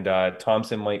 and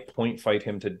Thompson might point fight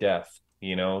him to death.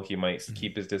 You know, he might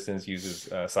keep his distance, use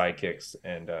his side kicks,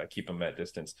 and keep him at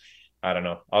distance. I don't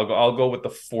know. I'll go with the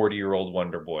 40-year-old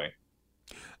Wonderboy.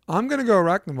 I'm gonna go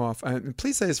Rachmaninoff.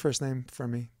 Please say his first name for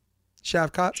me.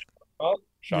 Shavkat. Oh,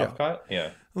 Yeah. Shavkat, yeah.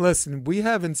 Listen, we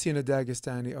haven't seen a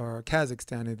Dagestani or a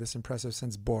Kazakhstani this impressive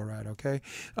since Borat. Okay,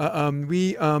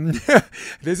 we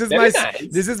Very nice.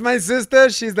 this is my sister.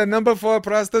 She's the number four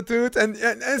prostitute, and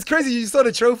it's crazy. You saw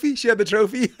the trophy. She had the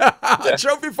trophy. Yeah.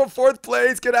 Trophy for fourth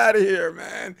place. Get out of here,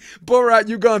 man. Borat,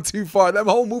 you've gone too far. That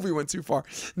whole movie went too far.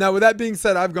 Now, with that being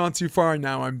said, I've gone too far. And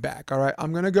now I'm back. All right,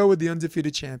 I'm gonna go with the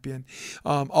undefeated champion.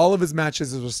 All of his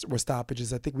matches were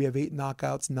stoppages. I think we have 8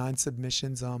 knockouts, 9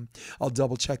 submissions. I'll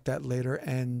double check that later.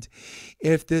 And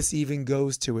if this even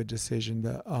goes to a decision,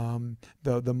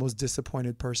 the most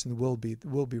disappointed person will be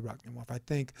Rachmaninoff. I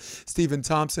think Stephen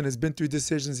Thompson has been through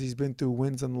decisions. He's been through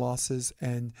wins and losses,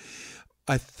 and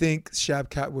I think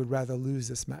Shabkat would rather lose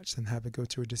this match than have it go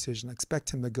to a decision. I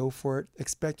expect him to go for it.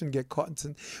 Expect him to get caught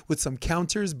with some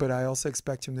counters, but I also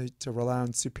expect him to rely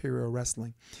on superior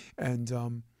wrestling, and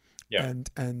Yeah.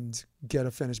 get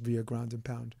a finish via ground and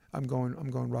pound. I'm going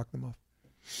Rachmaninoff.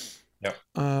 Yeah.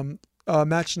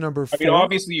 Match number I mean, 4.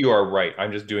 obviously you are right.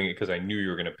 I'm just doing it because I knew you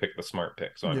were going to pick the smart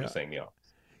pick. So I'm Yeah, just saying, yeah.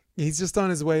 he's just on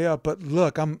his way up. But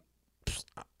look,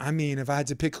 I mean, if I had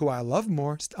to pick who I love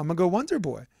more, I'm gonna go Wonder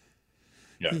Boy.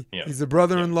 Yeah. Yeah. He's the Yeah.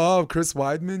 brother-in-law of Chris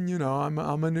Weidman. You know, I'm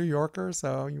a New Yorker,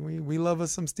 so we love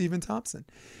us some Stephen Thompson.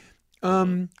 Hmm.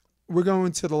 Um, we're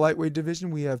going to the lightweight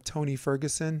division. We have Tony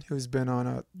Ferguson, who's been on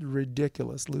a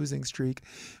ridiculous losing streak,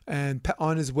 and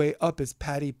on his way up is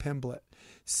Paddy Pimblett.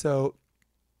 So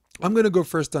I'm going to go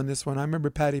first on this one. I remember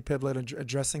Paddy Pimblett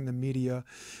addressing the media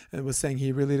and was saying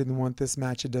he really didn't want this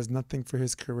match. It does nothing for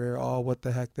his career. Oh, what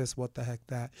the heck this, what the heck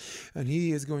that. And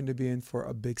he is going to be in for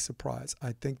a big surprise.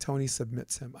 I think Tony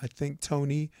submits him. I think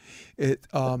Tony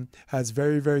has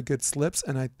very, very good slips.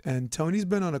 And Tony's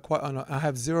been I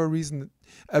have zero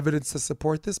evidence to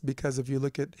support this because if you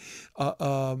look at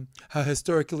how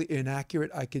historically inaccurate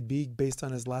I could be based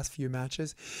on his last few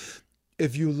matches,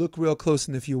 if you look real close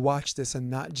and if you watch this and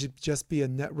not just be a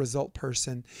net result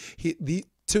person, the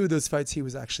 2 of those fights he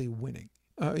was actually winning.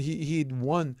 He'd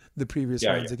won the previous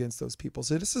Yeah. rounds Yeah. against those people.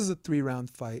 So this is a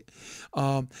 3-round fight.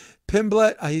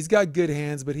 Pimblett, he's got good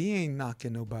hands, but he ain't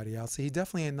knocking nobody out. So he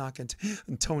definitely ain't knocking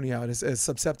Tony out as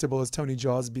susceptible as Tony's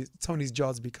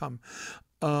jaws become.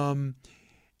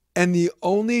 And the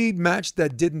only match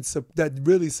that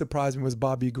really surprised me was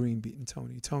Bobby Green beating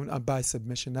Tony by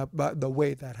submission. By the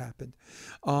way that happened,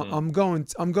 Hmm. I'm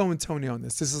going Tony on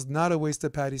this. This is not a waste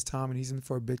of Paddy's time, and he's in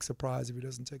for a big surprise if he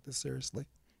doesn't take this seriously.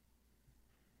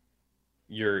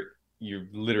 You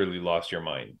literally lost your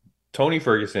mind. Tony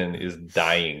Ferguson is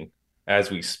dying as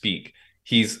we speak.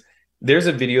 There's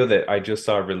a video that I just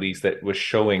saw released that was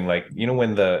showing, like, you know,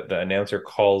 when the announcer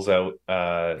calls out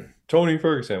Tony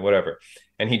Ferguson, whatever,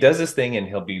 and he does this thing and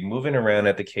he'll be moving around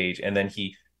at the cage and then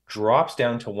he drops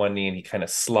down to one knee and he kind of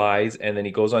slides, and then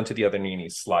he goes onto the other knee and he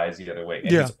slides the other way.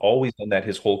 And Yeah. he's always done that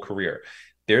his whole career.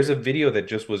 There's a video that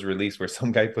just was released where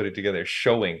some guy put it together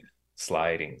showing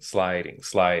sliding, sliding,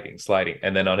 sliding, sliding.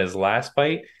 And then on his last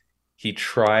fight, he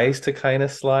tries to kind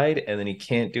of slide and then he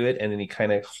can't do it. And then he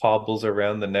kind of hobbles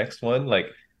around the next one. Like,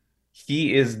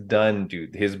 he is done,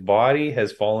 dude. His body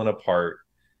has fallen apart.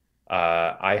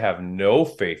 I have no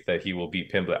faith that he will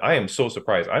beat Pimblett. I am so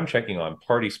surprised. I'm checking on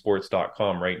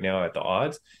partysports.com right now at the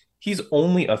odds. He's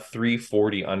only a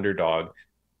 340 underdog.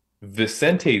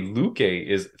 Vicente Luque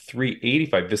is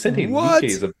 385. Vicente Luque What?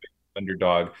 is a bigger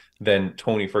underdog than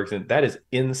Tony Ferguson. That is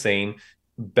insane.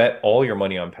 Bet all your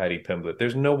money on Paddy Pimblett.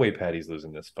 There's no way Paddy's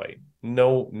losing this fight.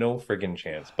 No, no friggin'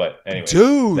 chance. But anyways,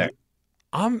 Dude, next.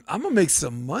 I'm gonna make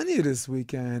some money this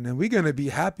weekend, and we're gonna be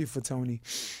happy for Tony,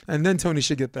 and then Tony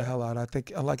should get the hell out. I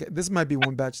think I like it. This might be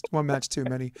one match too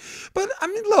many, but I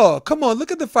mean, look, come on,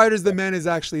 look at the fighters the man has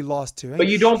actually lost to. But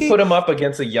you don't He put him up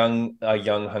against a young,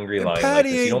 hungry lion like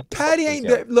this. You don't put him up Patty against ain't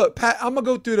young. that. Look, Pat, I'm gonna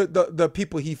go through the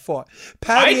people he fought.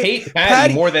 I hate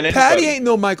Paddy more than Patty anybody. ain't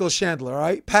no Michael Chandler, all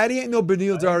right? Patty ain't no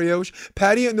Benil Dariush.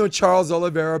 Patty ain't no Charles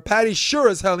Oliveira. Patty sure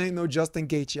as hell ain't no Justin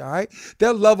Gaethje, all right? There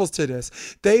are levels to this.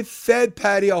 They fed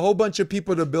Patty a whole bunch of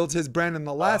people to build his brand in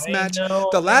the last match. The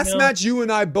I last know, match, you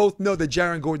and I both know that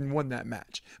Jaron Gordon won that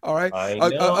match, all right? I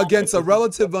know. Against a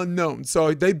relative unknown.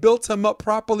 So they built him up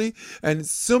properly, and at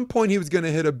some point he was going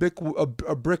to hit a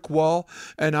brick wall,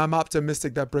 and I'm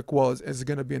optimistic that brick wall is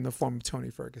going to be in the form of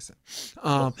Tony Ferguson.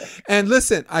 And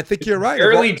listen, I think you're right.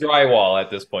 Barely drywall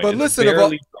at this point. But It's listen,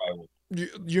 barely drywall.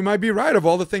 you might be right. Of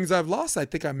all the things I've lost, I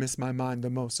think I miss my mind the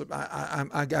most.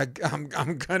 I'm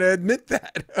gonna admit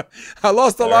that I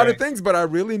lost a All lot of right. things, but I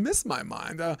really miss my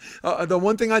mind. The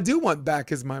one thing I do want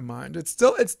back is my mind. It's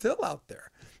still out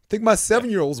there. I think my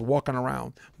 7-year-old's walking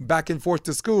around back and forth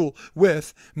to school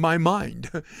with my mind.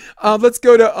 Let's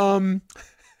go to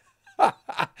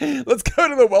let's go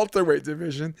to the welterweight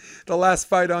division. The last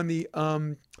fight on the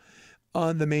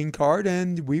main card,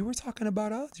 and we were talking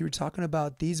about odds. You were talking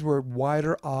about these were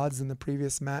wider odds than the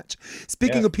previous match.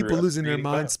 Speaking Yeah, of people losing their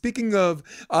 385. minds, speaking of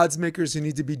odds makers who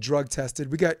need to be drug tested,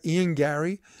 we got Ian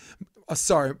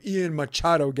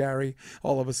Machado Gary,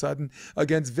 all of a sudden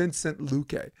against Vincent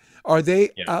Luque. Are they?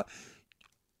 Yeah.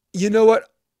 You know what?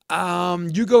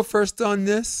 You go first on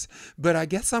this, but I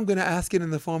guess I'm going to ask it in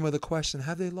the form of the question: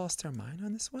 have they lost their mind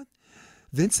on this one?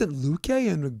 Vincent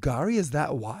Luque and Gary is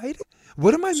that wide?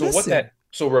 What am I missing?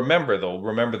 So remember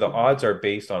the odds are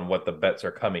based on what the bets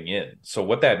are coming in. So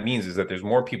what that means is that there's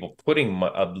more people putting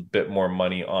a bit more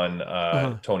money on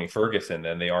Uh-huh. Tony Ferguson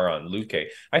than they are on Luque.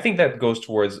 I think that goes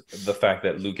towards the fact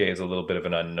that Luque is a little bit of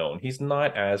an unknown. He's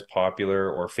not as popular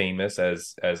or famous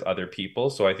as other people,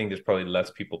 so I think there's probably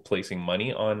less people placing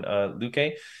money on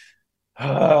Luque.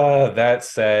 That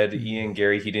said, Ian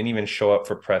Gary, he didn't even show up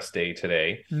for press day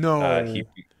today. Uh, No.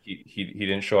 he, he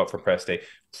didn't show up for press day.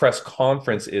 Press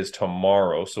conference is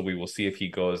tomorrow, so we will see if he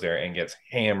goes there and gets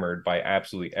hammered by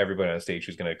absolutely everybody on stage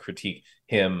who's going to critique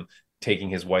him taking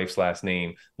his wife's last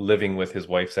name, living with his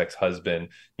wife's ex-husband,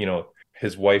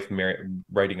 his wife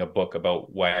writing a book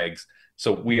about wags.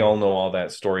 So we all know all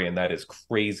that story, and that is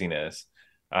craziness.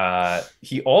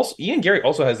 Ian Gary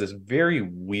also has this very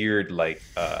weird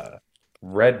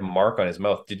red mark on his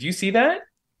mouth. Did you see that?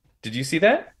 Did you see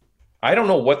that? I don't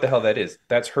know what the hell that is.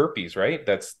 That's herpes, right?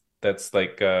 That's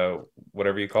like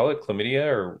whatever you call it,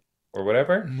 chlamydia or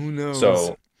whatever. Who knows?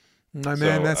 So My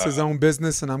man, so that's his own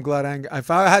business, and I'm glad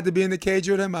if I had to be in the cage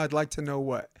with him, I'd like to know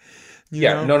what. You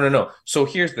yeah, know? no. So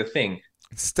here's the thing.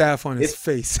 Staff on his It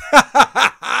face.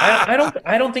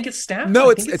 I don't think it's staph. No,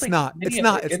 I it's think it's like not. It's chlamydia.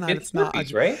 not. It's not. It's It's not.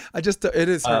 herpes, right? I just it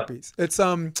is Uh, herpes.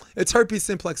 It's herpes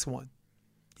simplex 1.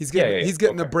 yeah. He's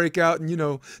getting a Okay. breakout, and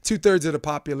 2/3 of the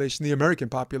population, the American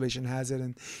population, has it,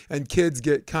 and kids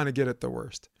get it the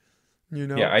worst. You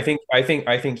know. Yeah, I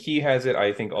think he has it.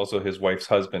 I think also his wife's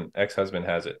ex-husband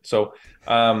has it. So,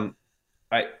 I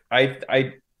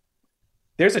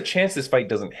there's a chance this fight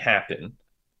doesn't happen.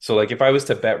 So, like, if I was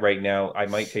to bet right now, I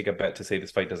might take a bet to say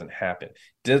this fight doesn't happen.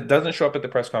 Doesn't show up at the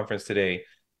press conference today,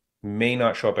 may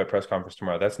not show up at press conference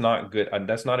tomorrow. That's not good.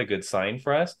 That's not a good sign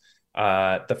for us.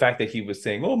 The fact that he was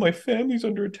saying, "Oh, my family's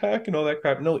under attack" and all that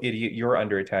crap. No, idiot, you're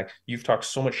under attack. You've talked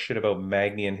so much shit about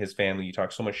Magny and his family. You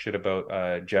talk so much shit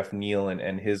about Jeff Neal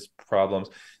and his problems.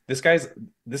 This guy's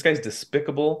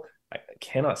despicable. I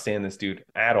cannot stand this dude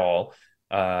at all.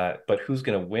 But who's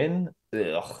gonna win?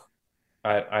 Ugh.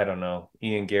 I don't know.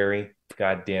 Ian Gary,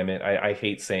 god damn it. I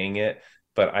hate saying it,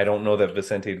 but I don't know that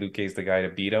Vicente Luque is the guy to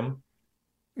beat him.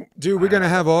 Dude, we're I gonna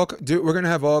don't know. have all. Dude, we're gonna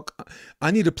have all.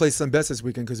 I need to play some bets this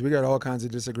weekend because we got all kinds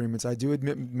of disagreements. I do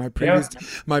admit Yeah,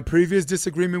 my previous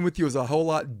disagreement with you is a whole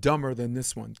lot dumber than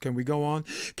this one. Can we go on?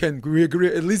 Can we agree?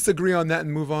 At least agree on that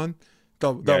and move on.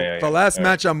 The yeah, the yeah, the yeah. last All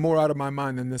right. match, I'm more out of my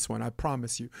mind than this one. I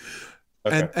promise you.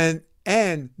 And Okay. and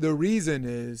and the reason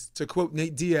is to quote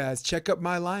Nate Diaz: check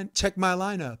my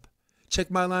lineup. Check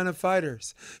my line of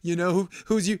fighters. You know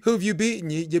who have you beaten?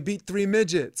 You beat three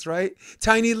midgets, right?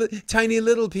 Tiny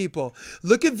little people.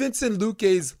 Look at Vincent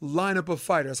Luque's lineup of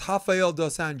fighters: Rafael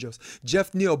dos Anjos,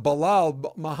 Jeff Neal,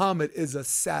 Bilal Muhammad is a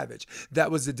savage.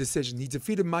 That was a decision. He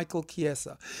defeated Michael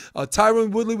Chiesa.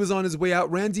 Tyron Woodley was on his way out.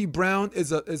 Randy Brown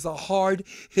is a hard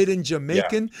hitting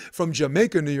Yeah, Jamaican from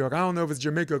Jamaica, New York. I don't know if it's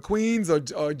Jamaica Queens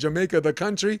or Jamaica the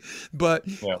country, but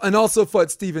yeah, and also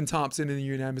fought Stephen Thompson in the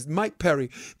unanimous. Mike Perry.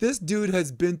 This dude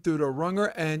has been through the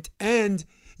runger, and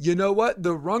you know what?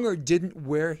 The runger didn't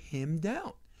wear him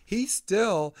down. He's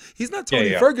not yeah, Tony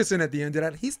yeah, Ferguson at the end of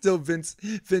that. He's still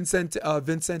Vincente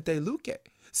Luque.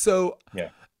 So yeah,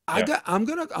 yeah. I'm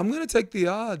gonna take the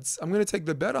odds. I'm gonna take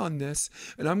the bet on this,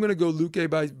 and I'm gonna go Luque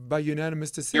by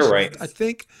unanimous You're decision. right. I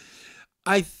think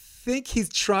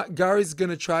Gary's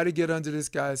gonna try to get under this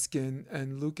guy's skin,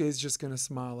 and Luque is just gonna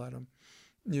smile at him,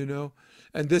 you know.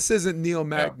 And this isn't Neil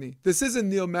Yeah. Magny. This isn't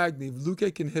Neil Magny.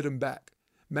 Luque can hit him back.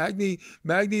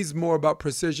 Magny's more about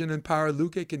precision and power.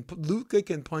 Luque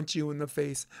can punch you in the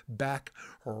face back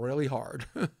really hard.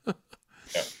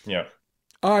 Yeah, yeah.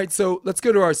 All right, so let's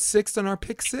go to our sixth on our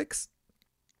pick six.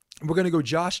 We're gonna go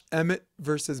Josh Emmett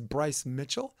versus Bryce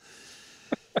Mitchell.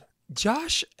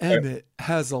 Josh Okay. Emmett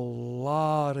has a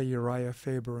lot of Uriah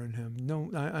Faber in him. No,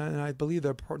 and I believe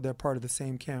they're part of the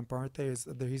same camp, aren't they?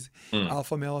 He's Mm.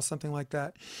 alpha male or something like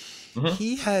that. Hmm.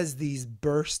 He has these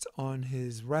bursts on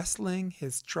his wrestling,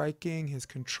 his striking, his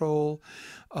control,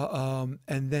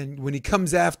 and then when he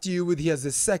comes after you he has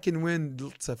his second win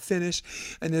to finish,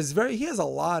 and he has a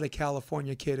lot of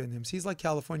California Kid in him. So he's like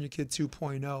California Kid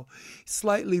 2.0,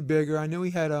 slightly bigger. I know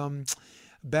he had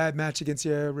bad match against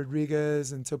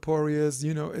Rodriguez and Toporius,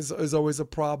 is always a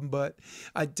problem. But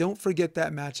I don't forget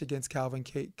that match against Calvin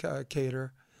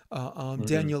Cater. Hmm.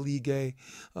 Daniel Ige,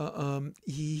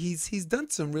 he's done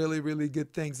some really really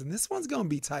good things, and this one's gonna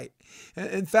be tight.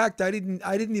 In fact, I didn't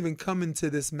even come into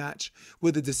this match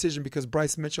with a decision because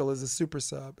Bryce Mitchell is a super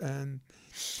sub, and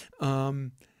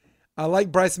um, I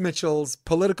like Bryce Mitchell's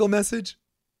political message.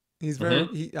 Hmm.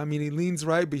 I mean, he leans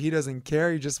right, but he doesn't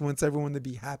care. He just wants everyone to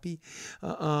be happy.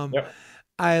 Uh, um, Yep.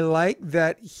 I like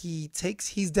that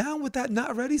he's down with that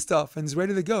not ready stuff and is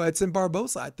ready to go. Edson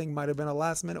Barbosa, I think, might have been a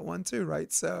last minute one too,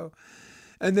 right? So,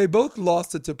 and they both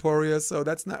lost to Taporia, so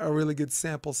that's not a really good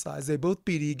sample size. They both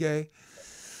beat Ige.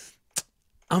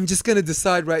 I'm just gonna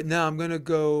decide right now.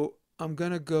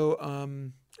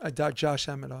 I doubt Josh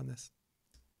Emmett on this.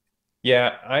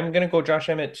 Yeah, I'm gonna go Josh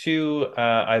Emmett too.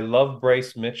 I love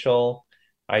Bryce Mitchell.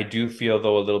 I do feel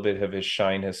though a little bit of his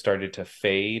shine has started to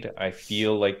fade. I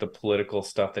feel like the political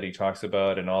stuff that he talks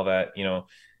about and all that,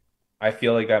 I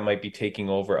feel like that might be taking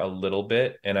over a little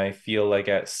bit. And I feel like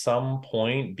at some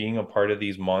point, being a part of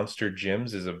these monster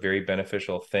gyms is a very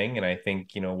beneficial thing. And I think,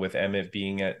 with Emmett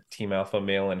being at Team Alpha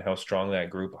Male and how strong that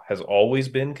group has always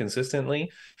been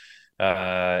consistently,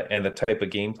 and the type of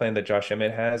game plan that Josh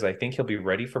Emmett has, I think he'll be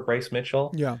ready for Bryce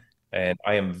Mitchell. Yeah. And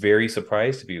I am very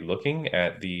surprised to be looking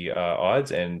at the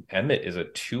odds, and Emmett is a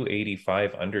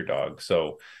 285 underdog.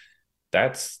 So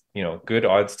that's, good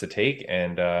odds to take.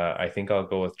 And I think I'll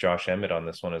go with Josh Emmett on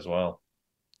this one as well.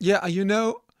 Yeah,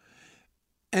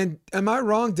 and am I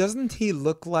wrong? Doesn't he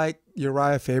look like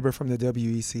Uriah Faber from the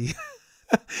WEC?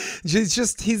 He's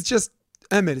just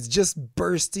Emmett. It's just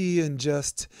bursty and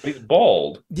just But he's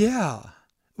bald, yeah.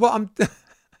 Well,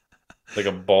 like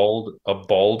a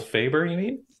bald Faber, you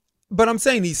mean? but I'm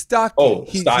saying he's stocky. Oh,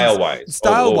 He's style wise.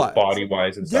 style Oh, wise. body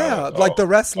wise and style Yeah, wise. like the Oh,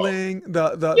 wrestling,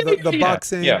 yeah, the yeah,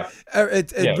 boxing. yeah,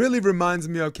 It yeah, really reminds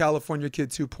me of California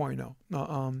Kid 2.0.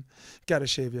 Got to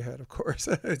shave your head, of course.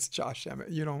 It's Josh Emmett.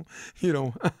 You don't.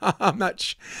 I'm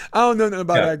not. I don't know nothing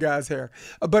about yeah, that guy's hair,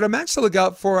 but I'm actually look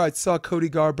out for. I saw Cody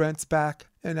Garbrandt's back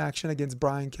in action against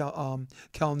Brian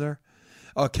Kellner.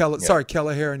 yeah.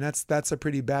 Kelleher, and that's a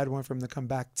pretty bad one for him to come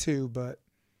back to. But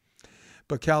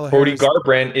Cody Kelleher's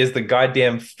Garbrandt is the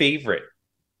goddamn favorite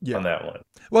on yeah. that one.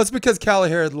 Well, it's because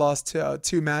Kelleher had lost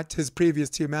his previous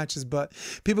two matches, but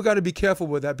people got to be careful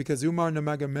with that because Umar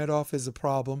Nurmagomedov is a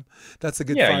problem. That's a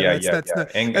good Yeah, fighter. yeah, That's yeah, that's yeah. not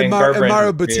And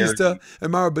Garbrandt is very,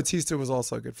 And Mario Batista was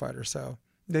also a good fighter. So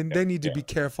yeah, they need to yeah, be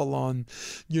careful on,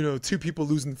 two people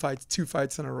losing two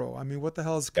fights in a row. I mean, what the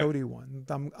hell is yeah. Cody won?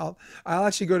 I'll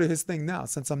actually go to his thing now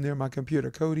since I'm near my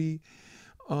computer. Cody,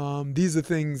 These are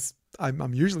things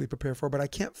I'm usually prepared for, but I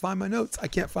can't find my notes. I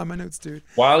can't find my notes, dude.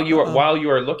 While you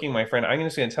are looking, my friend, I'm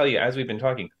just going to tell you as we've been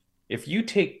talking, if you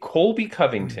take Colby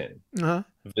Covington, Uh-huh.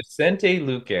 Vicente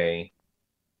Luque,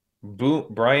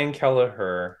 Brian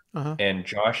Kelleher, Uh-huh. and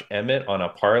Josh Emmett on a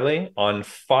parlay, on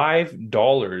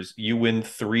 $5, you win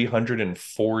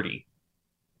 340.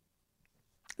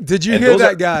 Did you And hear those are,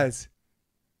 that, guys?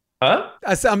 huh?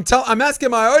 I'm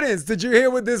asking my audience, did you hear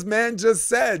what this man just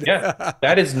said? Yeah.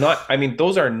 That is not, I mean,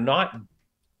 those are not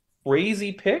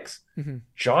crazy picks. Mhm.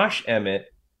 Josh Emmett,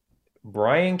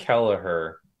 Brian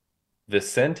Kelleher,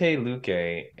 Vicente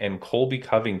Luque, and Colby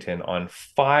Covington on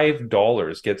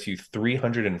 $5 gets you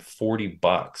 340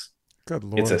 bucks. Good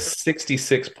It's a Lord.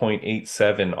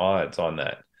 66.87 odds on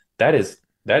that. That is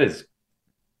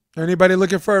Anybody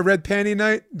looking for a red panty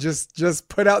night? Just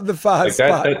put out the five like that,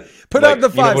 spot. that Put out like the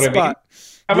you know five what I mean? spot.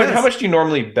 How Yes. much do you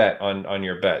normally bet on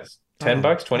your bets? I 10 don't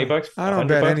bucks, 20 bucks, I don't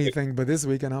 100 bet bucks? anything, but this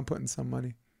weekend I'm putting some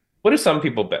money. What do some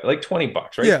people bet? Like 20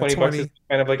 bucks, right? Yeah, 20 bucks is 20.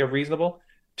 kind of like a reasonable.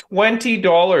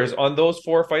 $20 on those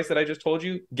four fights that I just told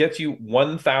you gets you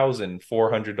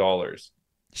 $1,400.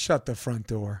 Shut the front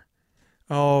door.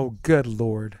 Oh, good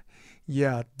Lord.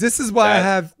 Yeah, this is why I That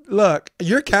have. Look,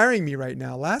 you're carrying me right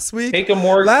now. take a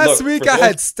more Last look week for I those.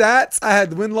 had stats, I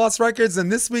had win loss records,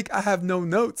 and this week I have no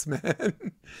notes, man.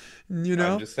 you I'm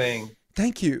know. just saying,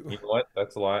 Thank you. you know what?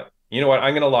 That's a lot. You know what?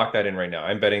 I'm gonna lock that in right now.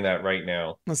 I'm betting that right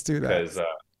now Let's do that. because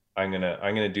I'm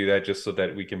gonna do that just so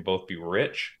that we can both be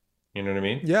rich. You know what I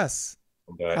mean? Yes,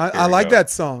 But I here we like go. that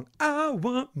song. I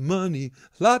want money,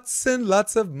 lots and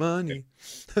lots of money.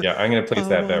 Yeah, I'm gonna I place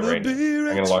that bet wanna right now. be I'm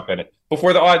gonna rich. lock that in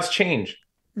before the odds change.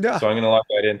 Yeah, So I'm gonna lock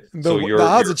that in. So the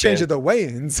odds your are changing fans, the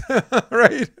weigh-ins,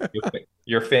 right?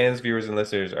 your fans, viewers, and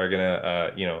listeners are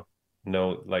gonna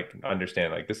know like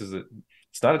understand like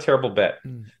it's not a terrible bet.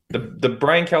 The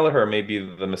Brian Kelleher may be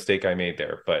the mistake I made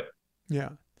there, but Yeah.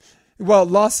 Well,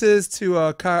 losses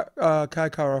to Kai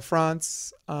Kara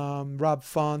France, Rob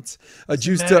Font,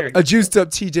 doesn't matter. a juiced up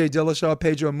TJ Dillashaw,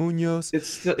 Pedro Munoz. It's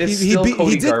still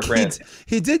Cody Garbrandt.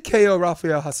 He did KO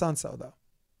Rafael Hassanso though.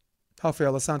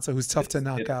 Rafael Hassanso, who's tough to It's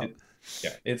knock it, out. it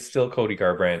yeah, it's still Cody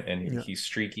Garbrandt, and Yeah, he's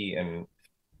streaky and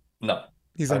no,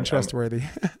 he's I'm I'm untrustworthy.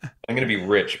 I'm gonna be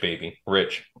rich, baby,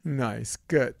 rich. Nice,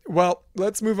 good. Well,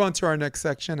 let's move on to our next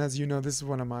section. As you know, this is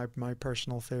one of my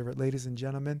personal favorite. Ladies and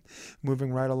gentlemen,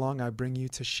 moving right along, I bring you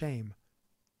to shame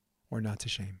or not to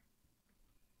shame.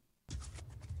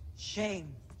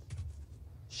 Shame.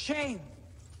 Shame.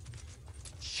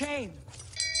 Shame.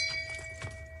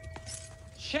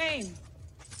 Shame.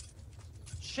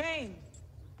 Shame.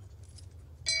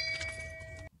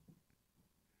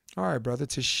 All right, brother,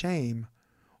 to shame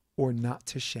or not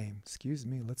to shame. Excuse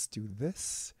me. Let's do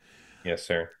this. Yes,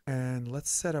 sir. And let's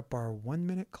set up our 1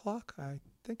 minute clock. I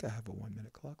think I have a 1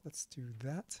 minute clock. Let's do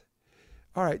that.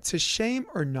 All right, to shame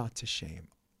or not to shame.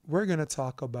 We're going to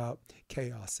talk about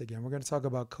chaos again. We're going to talk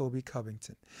about Colby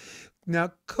Covington.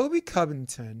 Now, Colby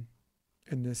Covington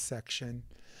in this section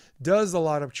does a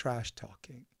lot of trash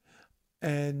talking.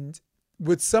 And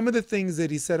with some of the things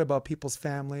that he said about people's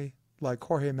family, like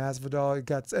Jorge Masvidal,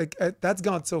 that's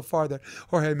gone so far that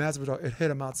Jorge Masvidal it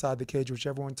hit him outside the cage, which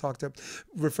everyone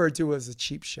referred to as a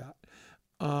cheap shot.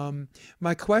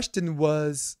 My question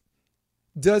was,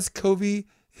 does Kobe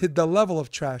hit the level of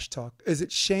trash talk? Is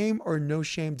it shame or no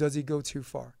shame? Does he go too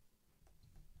far?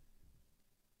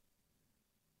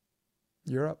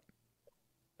 You're up.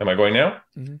 Am I going now?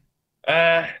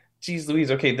 Mm-hmm. Geez Louise.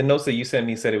 Okay, the notes that you sent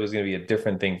me said it was going to be a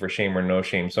different thing for shame or no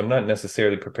shame, so I'm not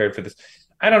necessarily prepared for this.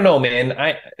 I don't know, man.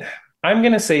 I'm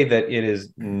going to say that it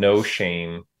is no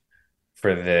shame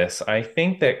for this. I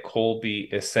think that Colby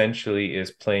essentially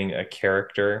is playing a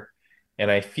character,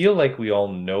 and I feel like we all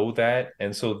know that,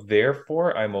 and so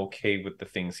therefore I'm okay with the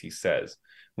things he says.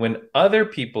 When other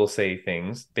people say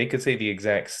things, they could say the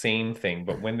exact same thing,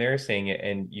 but when they're saying it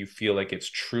and you feel like it's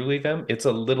truly them, it's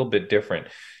a little bit different.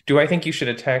 Do I think you should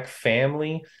attack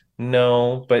family?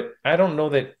 No, but I don't know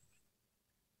that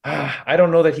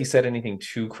he said anything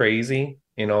too crazy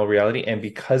in all reality. And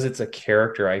because it's a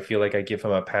character, I feel like I give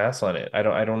him a pass on it. I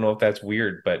don't know if that's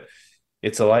weird, but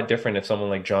it's a lot different if someone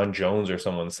like John Jones or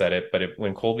someone said it. But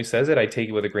when Colby says it, I take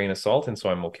it with a grain of salt, and so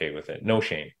I'm okay with it. No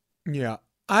shame. Yeah.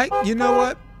 You know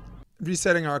what?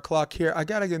 resetting our clock here. I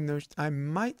gotta get no. I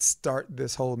might start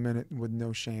this whole minute with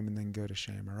no shame and then go to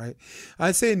shame. All right.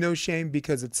 I say no shame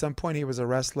because at some point he was a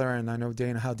wrestler, and I know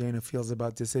how Dana feels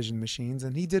about decision machines,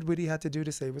 and he did what he had to do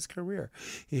to save his career.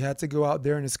 He had to go out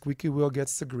there, and his squeaky wheel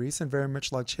gets the grease, and very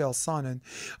much like Chael Sonnen,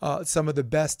 some of the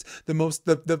best,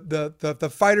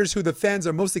 the fighters who the fans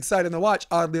are most excited to watch.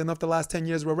 Oddly enough, the last 10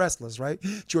 years were wrestlers, right?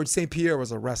 George St. Pierre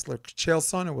was a wrestler. Chael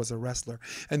Sonnen was a wrestler,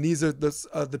 and these are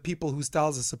the people whose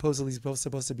styles are supposedly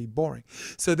supposed to be boring.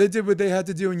 So they did what they had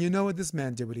to do, and you know what? This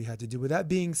man did what he had to do. With that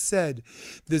being said,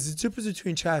 there's a difference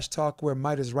between trash talk where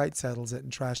might is right settles it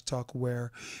and trash talk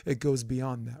where it goes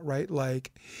beyond that, right?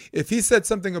 Like, if he said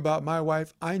something about my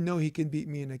wife, I know he can beat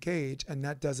me in a cage, and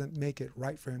that doesn't make it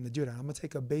right for him to do that. I'm going to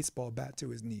take a baseball bat to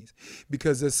his knees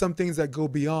because there's some things that go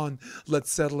beyond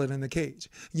let's settle it in the cage.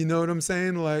 You know what I'm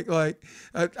saying?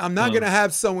 I'm not going to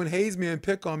have someone haze me and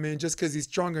pick on me, and just because he's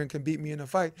stronger and can beat me in a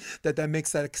fight, that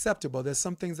makes that acceptable. There's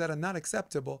some things that are not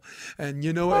acceptable, and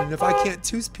you know what? And if I can't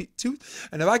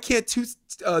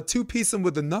two-piece him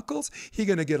with the knuckles, he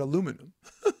gonna get aluminum.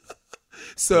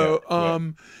 So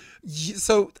I'm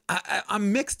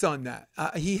mixed on that.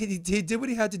 He did what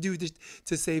he had to do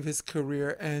to save his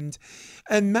career, and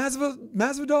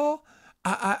Masvidal.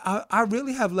 I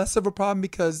really have less of a problem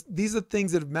because these are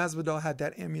things that if Masvidal had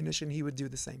that ammunition, he would do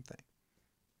the same thing.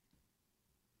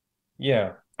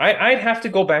 Yeah. I'd have to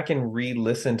go back and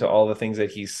re-listen to all the things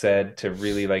that he said to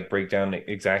really like break down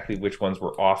exactly which ones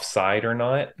were offside or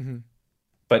not. Mm-hmm.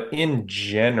 But in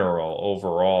general,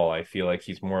 overall, I feel like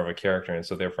he's more of a character, and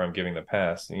so therefore I'm giving the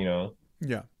pass, you know?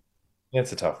 Yeah.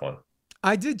 It's a tough one.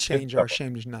 I did change our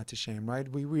shame not to shame,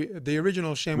 right? We the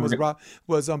original shame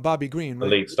was on Bobby Green, right?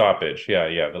 The late stoppage.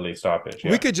 Yeah, the late stoppage.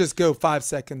 Yeah. We could just go 5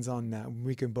 seconds on that.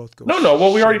 We can both go. No.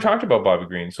 Well, we already talked about Bobby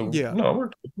Green, so yeah. No,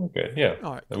 we're good. Yeah.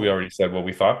 All right, cool. We already said what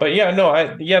we thought, but yeah, no,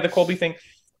 the Colby thing.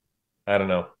 I don't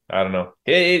know.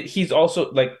 He's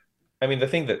also like, I mean, the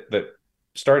thing that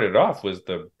started off was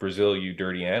the Brazil, you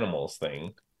dirty animals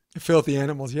thing. Filthy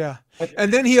animals, yeah.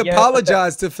 And then he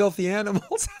apologized to filthy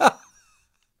animals.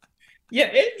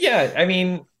 Yeah. I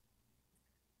mean,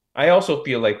 I also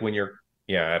feel like when you're,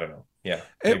 I don't know. Yeah.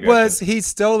 He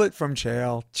stole it from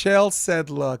Chael. Chael said,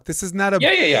 look, this is not a,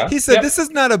 yeah. He said, this is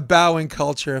not a bowing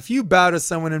culture. If you bow to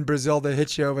someone in Brazil, they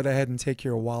hit you over the head and take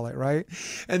your wallet, right?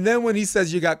 And then when he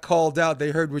says you got called out,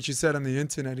 they heard what you said on the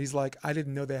internet. He's like, I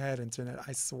didn't know they had internet.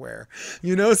 I swear.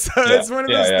 You know, so it's one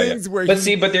of those things where he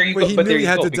knew he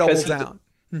had to double down.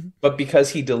 But because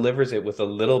he delivers it with a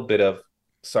little bit of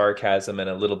sarcasm and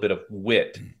a little bit of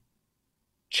wit,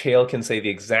 Chael can say the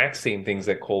exact same things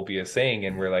that Colby is saying,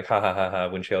 and we're like, ha ha ha ha.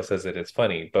 When Chael says it, it's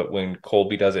funny. But when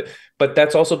Colby does it, but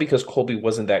that's also because Colby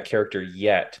wasn't that character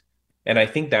yet. And I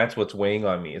think that's what's weighing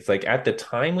on me. It's like at the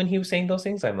time when he was saying those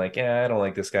things, I'm like, I don't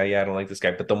like this guy. I don't like this guy.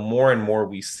 But the more and more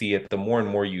we see it, the more and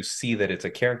more you see that it's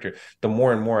a character, the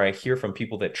more and more I hear from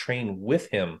people that train with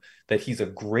him that he's a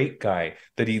great guy,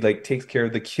 that he like takes care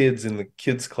of the kids in the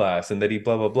kids class, and that he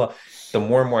blah, blah, blah. The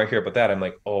more and more I hear about that, I'm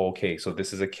like, oh, okay, so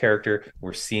this is a character.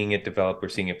 We're seeing it develop. We're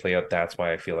seeing it play out. That's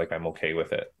why I feel like I'm okay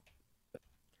with it.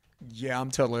 Yeah, I'm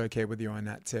totally okay with you on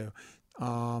that too.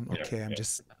 Okay, I'm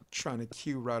just trying to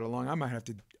cue right along. I might have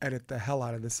to edit the hell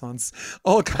out of this on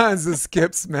all kinds of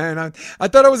skips, man. I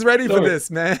thought I was ready for this,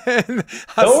 man.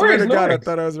 I swear to God, I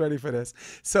thought I was ready for this.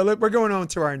 So we're going on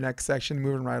to our next section,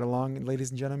 moving right along. And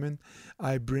ladies and gentlemen,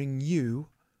 I bring you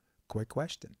Quick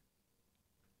Question.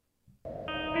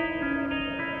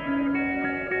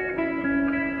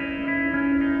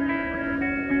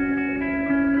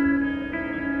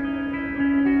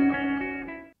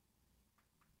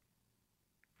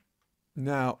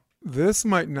 Now, this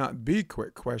might not be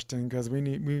Quick Question because we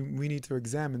need to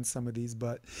examine some of these,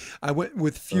 but I went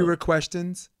with fewer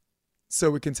questions so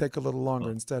we can take a little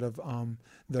longer instead of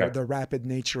the rapid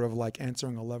nature of like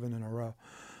answering 11 in a row.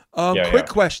 Quick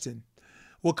question.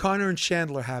 Will Conor and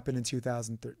Chandler happen in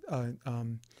 2003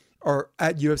 or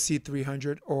at UFC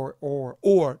 300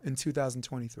 or in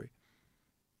 2023?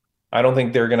 I don't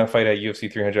think they're going to fight at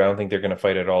UFC 300. I don't think they're going to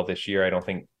fight at all this year. I don't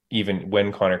think even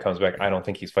when Conor comes back, I don't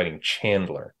think he's fighting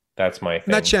Chandler. That's my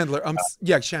thing. Not Chandler.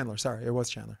 Chandler. Sorry, it was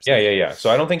Chandler. Sorry. Yeah. So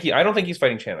I don't think he's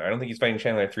fighting Chandler. I don't think he's fighting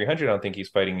Chandler at 300. I don't think he's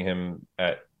fighting him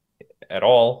at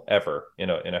all ever in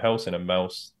a house, in a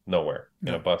mouse, nowhere,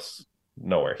 in a bus,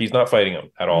 nowhere. He's not fighting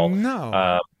him at all.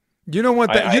 No. You don't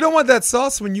want that. You don't want that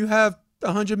sauce when you have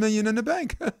 $100 million in the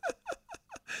bank.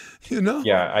 You know.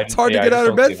 Yeah. It's hard to get out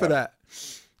of bed for that.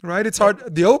 Right, it's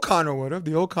hard. The old Conor would have.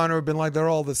 The old Conor would have been like they're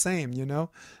all the same, you know,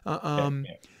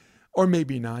 or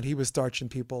maybe not. He was starching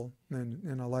people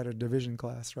in a lighter division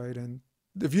class, right? And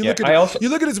if you look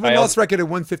at his win-loss record at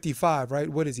 155, right?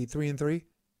 What is he, 3-3?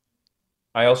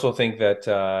 I also think that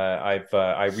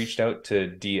I reached out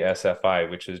to DSFI,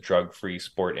 which is Drug Free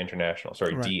Sport International.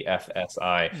 Sorry, Right.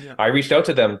 DFSI. Yeah. I reached out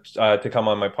to them to come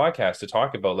on my podcast to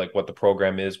talk about like what the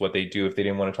program is, what they do. If they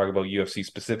didn't want to talk about UFC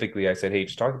specifically, I said, hey,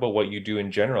 just talk about what you do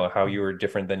in general, how you are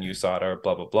different than USADA, or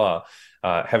blah blah blah.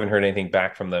 Haven't heard anything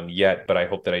back from them yet, but I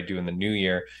hope that I do in the new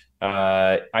year.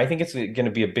 I think it's going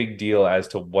to be a big deal as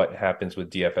to what happens with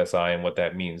DFSI and what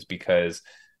that means because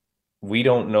we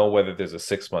don't know whether there's a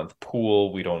 6 month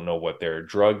pool. We don't know what their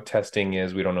drug testing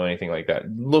is. We don't know anything like that.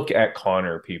 Look at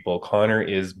Connor, people. Connor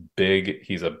is big.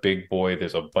 He's a big boy.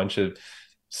 There's a bunch of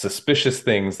suspicious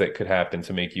things that could happen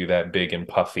to make you that big and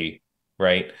puffy,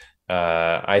 right?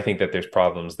 I think that there's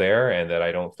problems there, and that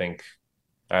I don't think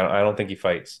he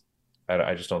fights.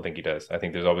 I just don't think he does. I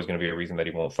think there's always going to be a reason that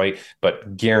he won't fight.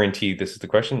 But guaranteed, this is the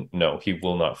question. No, he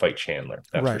will not fight Chandler.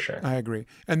 That's for Right. sure. I agree.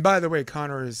 And by the way,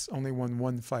 Connor has only won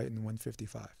one fight in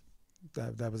 155.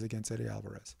 That was against Eddie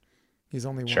Alvarez. He's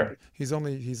only won. Sure.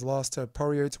 He's lost to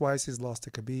Poirier twice. He's lost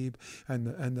to Khabib, and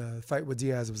the fight with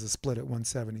Diaz was a split at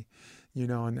 170.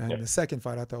 And Yeah. the second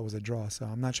fight I thought was a draw. So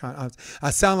I'm not trying. I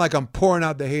sound like I'm pouring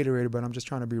out the haterade, but I'm just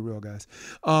trying to be real, guys.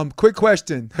 Quick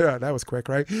question. That was quick,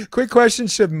 right? Quick question: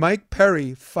 should Mike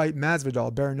Perry fight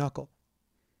Masvidal bare knuckle?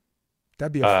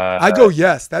 That'd be. I go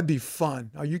yes. That'd be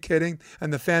fun. Are you kidding?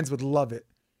 And the fans would love it.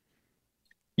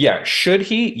 Yeah, should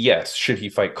he? Yes. Should he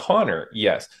fight Connor?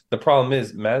 Yes. The problem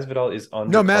is Masvidal is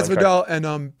under No, contract. Masvidal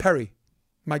and Perry,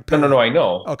 Mike No, Perry. no, no. I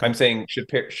know. Okay. I'm saying should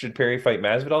Perry fight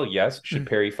Masvidal? Yes. Should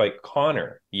Perry fight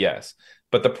Connor? Yes.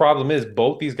 But the problem is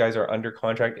both these guys are under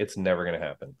contract. It's never going to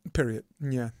happen. Period.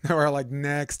 Yeah. Or like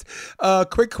next.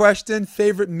 Quick question.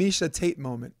 Favorite Misha Tate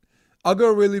moment? I'll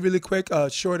go really, really quick.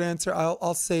 Short answer.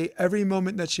 I'll say every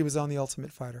moment that she was on The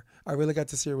Ultimate Fighter. I really got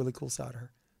to see a really cool side of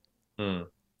her. Hmm.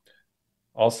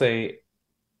 I'll say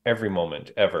every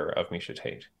moment ever of Misha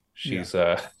Tate. She's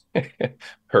her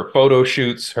photo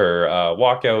shoots, her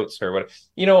walkouts, her what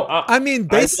I mean,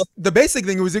 the basic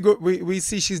thing was we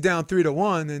see she's down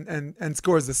 3-1 and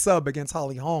scores the sub against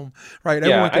Holly Holm, right?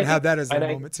 Everyone can have that as a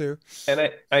moment too. And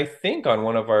I think on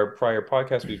one of our prior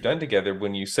podcasts we've done together,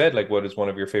 when you said like what is one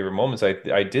of your favorite moments,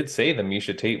 I did say the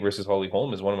Misha Tate versus Holly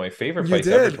Holm is one of my favorite fights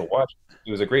ever to watch. It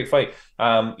was a great fight.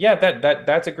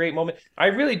 That's a great moment. I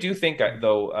really do think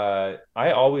though,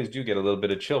 I always do get a little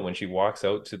bit of chill when she walks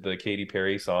out to the Katy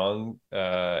Perry song,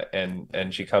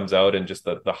 and she comes out and just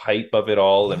the hype of it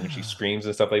all, and when she screams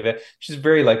and stuff like that. She's a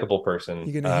very likable person.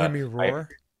 You gonna hear me roar?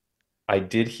 I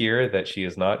did hear that she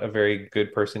is not a very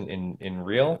good person in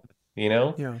real,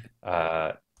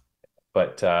 Yeah.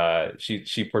 But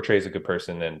she portrays a good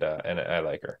person, and I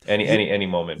like her. Any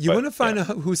moment. You want to find out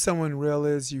who someone real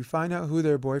is. You find out who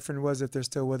their boyfriend was, if they're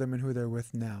still with him, and who they're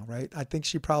with now, right? I think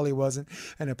she probably wasn't,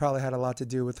 and it probably had a lot to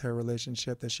do with her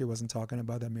relationship that she wasn't talking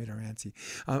about that made her antsy.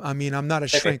 I mean, I'm not a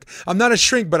shrink. I'm not a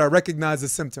shrink, but I recognize the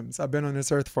symptoms. I've been on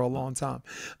this earth for a long time.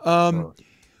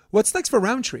 What's next for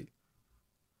Roundtree?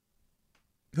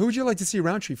 Who would you like to see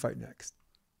Roundtree fight next?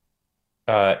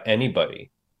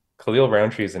 Anybody. Khalil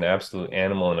Roundtree is an absolute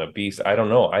animal and a beast. I don't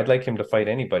know. I'd like him to fight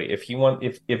anybody.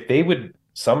 If they would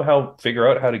somehow figure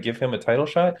out how to give him a title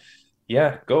shot,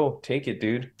 yeah, go take it,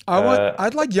 dude.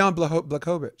 I'd like Jan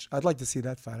Blachowicz. I'd like to see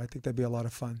that fight. I think that'd be a lot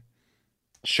of fun.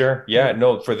 Sure. Yeah.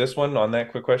 No, for this one, on that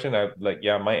quick question,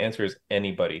 my answer is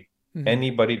anybody. Mm-hmm.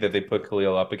 Anybody that they put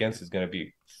Khalil up against is going to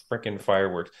be freaking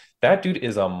fireworks. That dude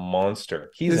is a monster.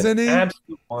 He's an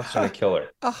absolute monster and a killer.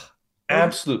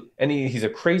 Absolute. And he's a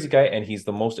crazy guy, and he's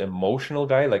the most emotional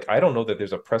guy. Like, I don't know that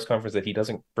there's a press conference that he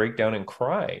doesn't break down and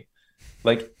cry.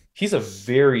 Like, he's a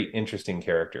very interesting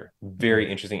character. Very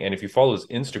interesting. And if you follow his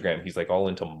Instagram, he's like all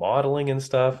into modeling and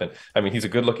stuff. And I mean, he's a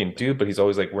good looking dude, but he's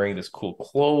always like wearing this cool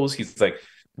clothes. He's like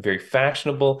very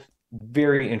fashionable.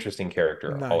 Very interesting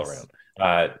character all around.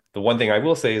 The one thing I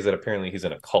will say is that apparently he's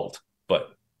in a cult,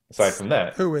 but aside from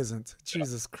that, who isn't?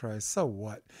 Jesus Christ. So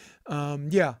what?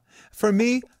 Yeah. For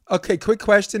me, okay, quick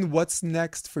question. What's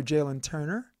next for Jalen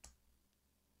Turner?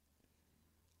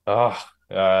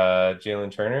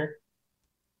 Jalen Turner.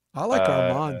 I like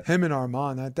Arman. Him and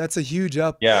Arman. That's a huge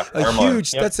up. Yeah,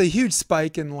 That's a huge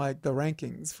spike in like the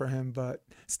rankings for him. But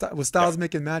with Styles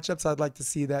making matchups, I'd like to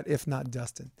see that, if not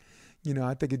Dustin.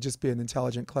 I think it'd just be an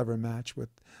intelligent, clever match with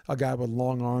a guy with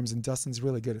long arms, and Dustin's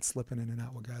really good at slipping in and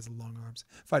out with guys with long arms.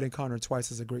 Fighting Connor twice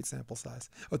is a great sample size,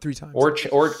 or 3 times.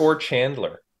 Or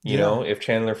Chandler. You know, if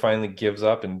Chandler finally gives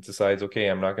up and decides, okay,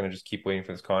 I'm not going to just keep waiting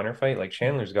for this Connor fight, like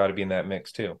Chandler's got to be in that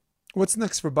mix too. What's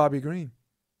next for Bobby Green?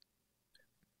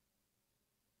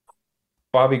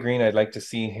 Bobby Green, I'd like to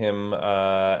see him.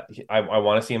 I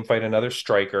want to see him fight another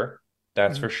striker.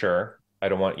 That's for sure. I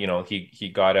don't want,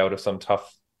 he got out of some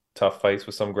tough tough fights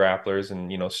with some grapplers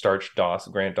and, starch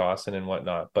Grant Dawson and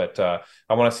whatnot. But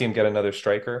I want to see him get another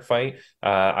striker fight.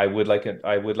 I would like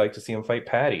to see him fight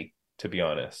Patty, to be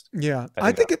honest. Yeah, I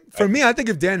I think think for me, I think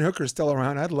if Dan Hooker's still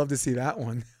around, I'd love to see that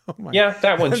one. Oh my, yeah,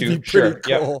 that one that'd be too. pretty Sure.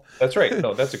 Yep. cool. That's right.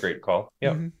 No, that's a great call.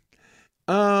 Yep.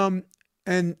 Hmm. Um,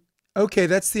 and okay,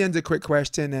 that's the end of quick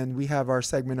question, and we have our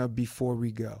segment of before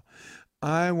we go.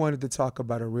 I wanted to talk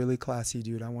about a really classy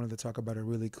dude. I wanted to talk about a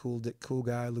really cool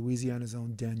guy, Louisiana's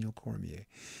own Daniel Cormier.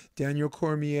 Daniel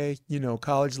Cormier,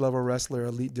 college level wrestler,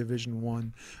 elite Division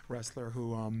 1 wrestler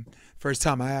who, first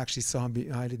time I actually saw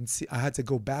him, I had to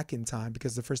go back in time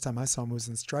because the first time I saw him was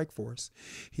in Strikeforce.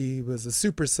 He was a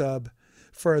super sub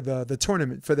for the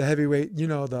tournament for the heavyweight,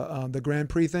 the Grand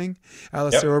Prix thing.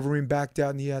 Alistair Yep. Overeem backed out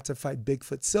and he had to fight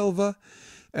Bigfoot Silva.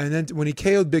 And then when he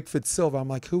KO'd Bigfoot Silva, I'm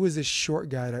like, who is this short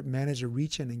guy that managed to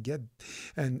reach in and get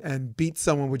and beat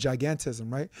someone with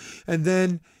gigantism, right? And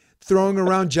then throwing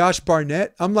around Josh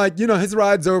Barnett, I'm like, his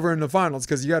ride's over in the finals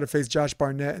because you got to face Josh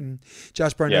Barnett, and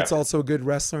Josh Barnett's Yeah. also a good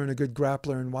wrestler and a good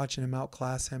grappler. And watching him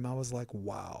outclass him, I was like,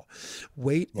 wow.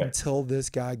 Wait Yeah. until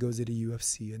this guy goes to the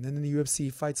UFC, and then in the UFC he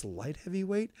fights light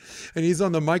heavyweight, and he's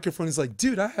on the microphone. He's like,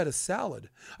 dude, I had a salad.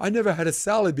 I never had a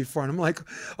salad before, and I'm like,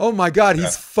 oh my god, Yeah.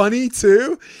 he's funny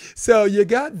too. So you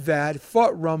got that,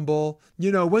 fought Rumble,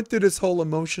 went through this whole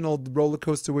emotional roller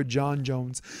coaster with John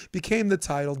Jones, became the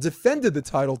title, defended the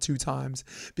title 2 times,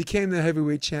 became the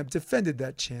heavyweight champ, defended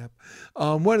that champ.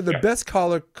 One of the Yeah. best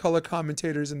color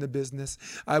commentators in the business.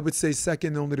 I would say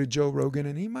second only to Joe Rogan,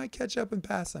 and he might catch up and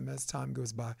pass him as time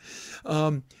goes by.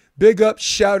 Big up,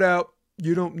 shout out.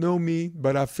 You don't know me,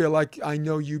 but I feel like I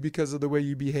know you because of the way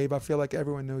you behave. I feel like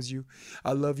everyone knows you.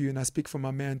 I love you, and I speak for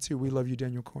my man too. We love you,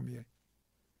 Daniel Cormier.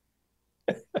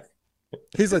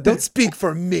 He's like, don't speak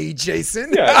for me,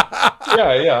 Jason. Yeah.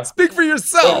 Yeah. Yeah. Speak for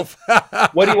yourself.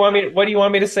 What do you want me? What do you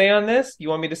want me to say on this? You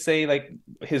want me to say like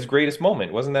his greatest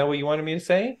moment? Wasn't that what you wanted me to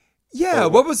say? Yeah, Or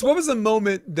what was a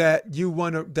moment that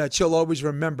that you'll always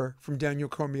remember from Daniel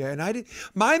Cormier? And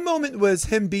my moment was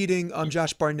him beating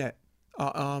Josh Barnett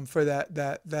for that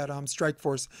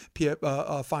Strikeforce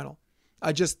final.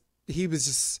 He was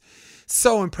just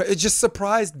so impressed. It just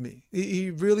surprised me.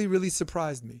 He really, really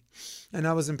surprised me, and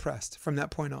I was impressed from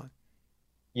that point on.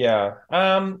 Yeah.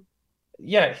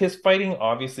 Yeah, his fighting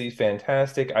obviously is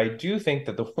fantastic. I do think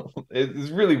that the it's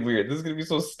really weird. This is gonna be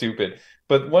so stupid.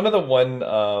 But one of the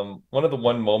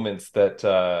one moments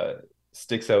that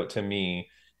sticks out to me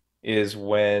is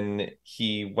when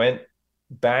he went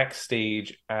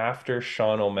backstage after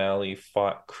Sean O'Malley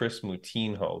fought Chris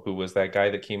Moutinho, who was that guy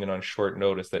that came in on short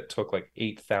notice that took like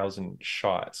 8,000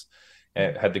 shots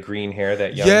and had the green hair,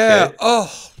 that young Yeah. kid.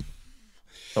 Oh,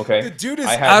 Okay. the dude is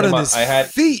I had out him on on, his I had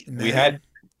feet, man.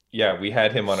 we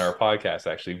had him on our podcast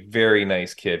actually. Very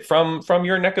nice kid from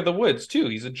your neck of the woods too.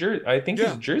 I think he's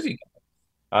Yeah. a Jersey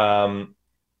guy.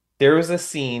 There was a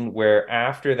scene where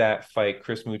after that fight,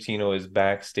 Chris Moutinho is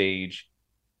backstage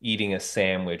eating a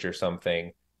sandwich or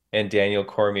something, and Daniel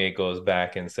Cormier goes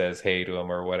back and says hey to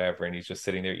him or whatever, and he's just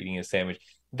sitting there eating a sandwich.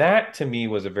 That to me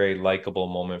was a very likable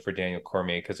moment for Daniel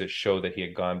Cormier because it showed that he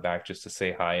had gone back just to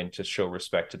say hi and to show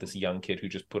respect to this young kid who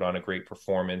just put on a great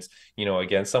performance,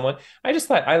 against someone. I just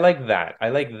thought I like that. I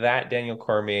like that Daniel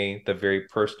Cormier, the very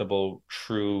personable,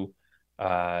 true,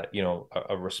 a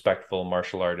respectful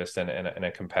martial artist and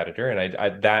a competitor. And I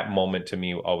that moment to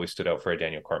me always stood out for a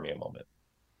Daniel Cormier moment.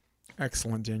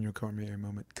 Excellent Daniel Cormier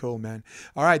moment. Cool, man.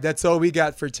 All right, that's all we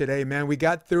got for today, man. We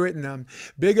got through it, and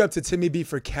big up to Timmy B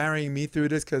for carrying me through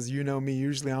this because you know me.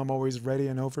 Usually I'm always ready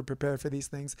and over-prepared for these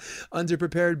things.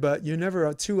 Underprepared, but you're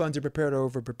never too underprepared or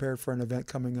over-prepared for an event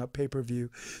coming up, pay-per-view,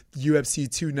 UFC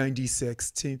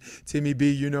 296. Timmy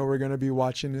B, we're going to be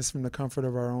watching this from the comfort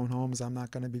of our own homes. I'm not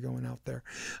going to be going out there.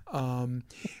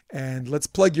 And let's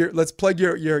plug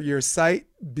your site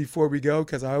before we go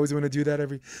because I always want to do that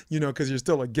because you're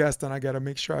still a guest and I got to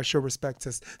make sure I show respect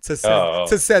to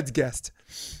said guest.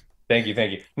 Thank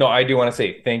you. No, I do want to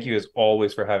say thank you as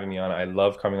always for having me on. I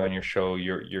love coming on your show.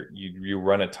 You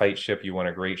run a tight ship. You run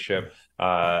a great ship.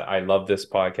 I love this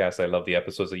podcast. I love the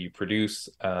episodes that you produce.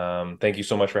 Thank you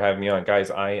so much for having me on,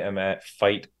 guys. I am at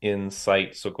Fight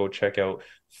Insight, so go check out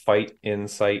Fight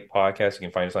Insight podcast. You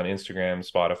can find us on Instagram,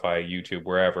 Spotify, YouTube,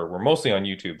 wherever. We're mostly on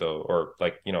YouTube though, or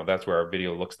that's where our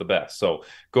video looks the best. So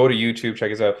go to YouTube,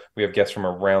 check us out. We have guests from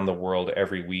around the world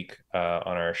every week on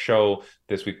our show.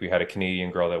 This week we had a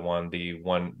Canadian girl that won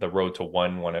the Road to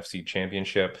One FC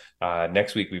championship.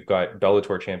 Next week we've got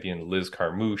Bellator champion Liz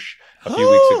Carmouche. A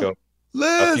few weeks ago,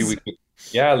 Liz.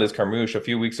 Liz Carmouche. A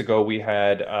few weeks ago, we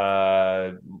had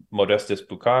Modestus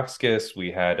Bukauskas.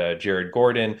 We had Jared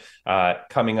Gordon.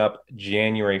 Coming up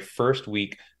January 1st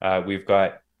week, we've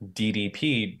got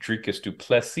DDP, Dricus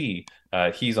Duplessis.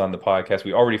 He's on the podcast.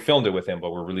 We already filmed it with him,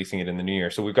 but we're releasing it in the new year.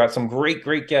 So we've got some great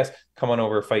guests. Come on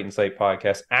over, Fight and Sight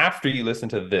podcast after you listen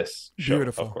to this show,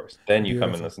 Beautiful. of course. Then you Beautiful.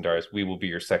 come and listen to ours. We will be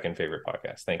your second favorite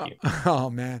podcast. Thank you. Oh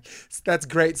man, that's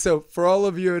great. So for all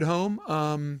of you at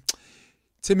home,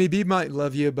 Timmy B might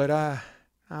love you, but I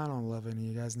don't love any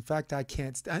of you guys. In fact, I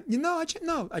can't.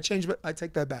 I changed, but I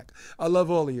take that back. I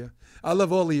love all of you. I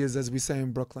love all of you, as we say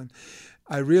in Brooklyn.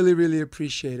 I really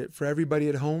appreciate it. For everybody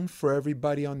at home, for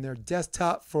everybody on their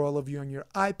desktop, for all of you on your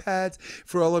iPads,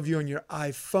 for all of you on your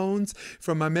iPhones,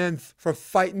 for my man, for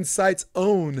Fighting Sight's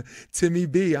own Timmy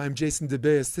B. I'm Jason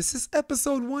DeBeas. This is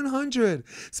episode 100,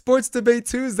 Sports Debate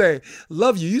Tuesday.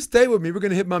 Love you. You stay with me. We're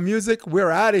going to hit my music.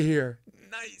 We're out of here.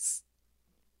 Nice.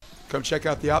 Come check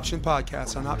out the Option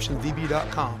Podcast on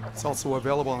OptionDB.com. It's also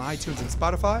available on iTunes and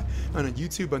Spotify and on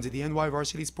YouTube under the NY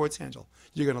Varsity Sports handle.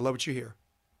 You're going to love what you hear.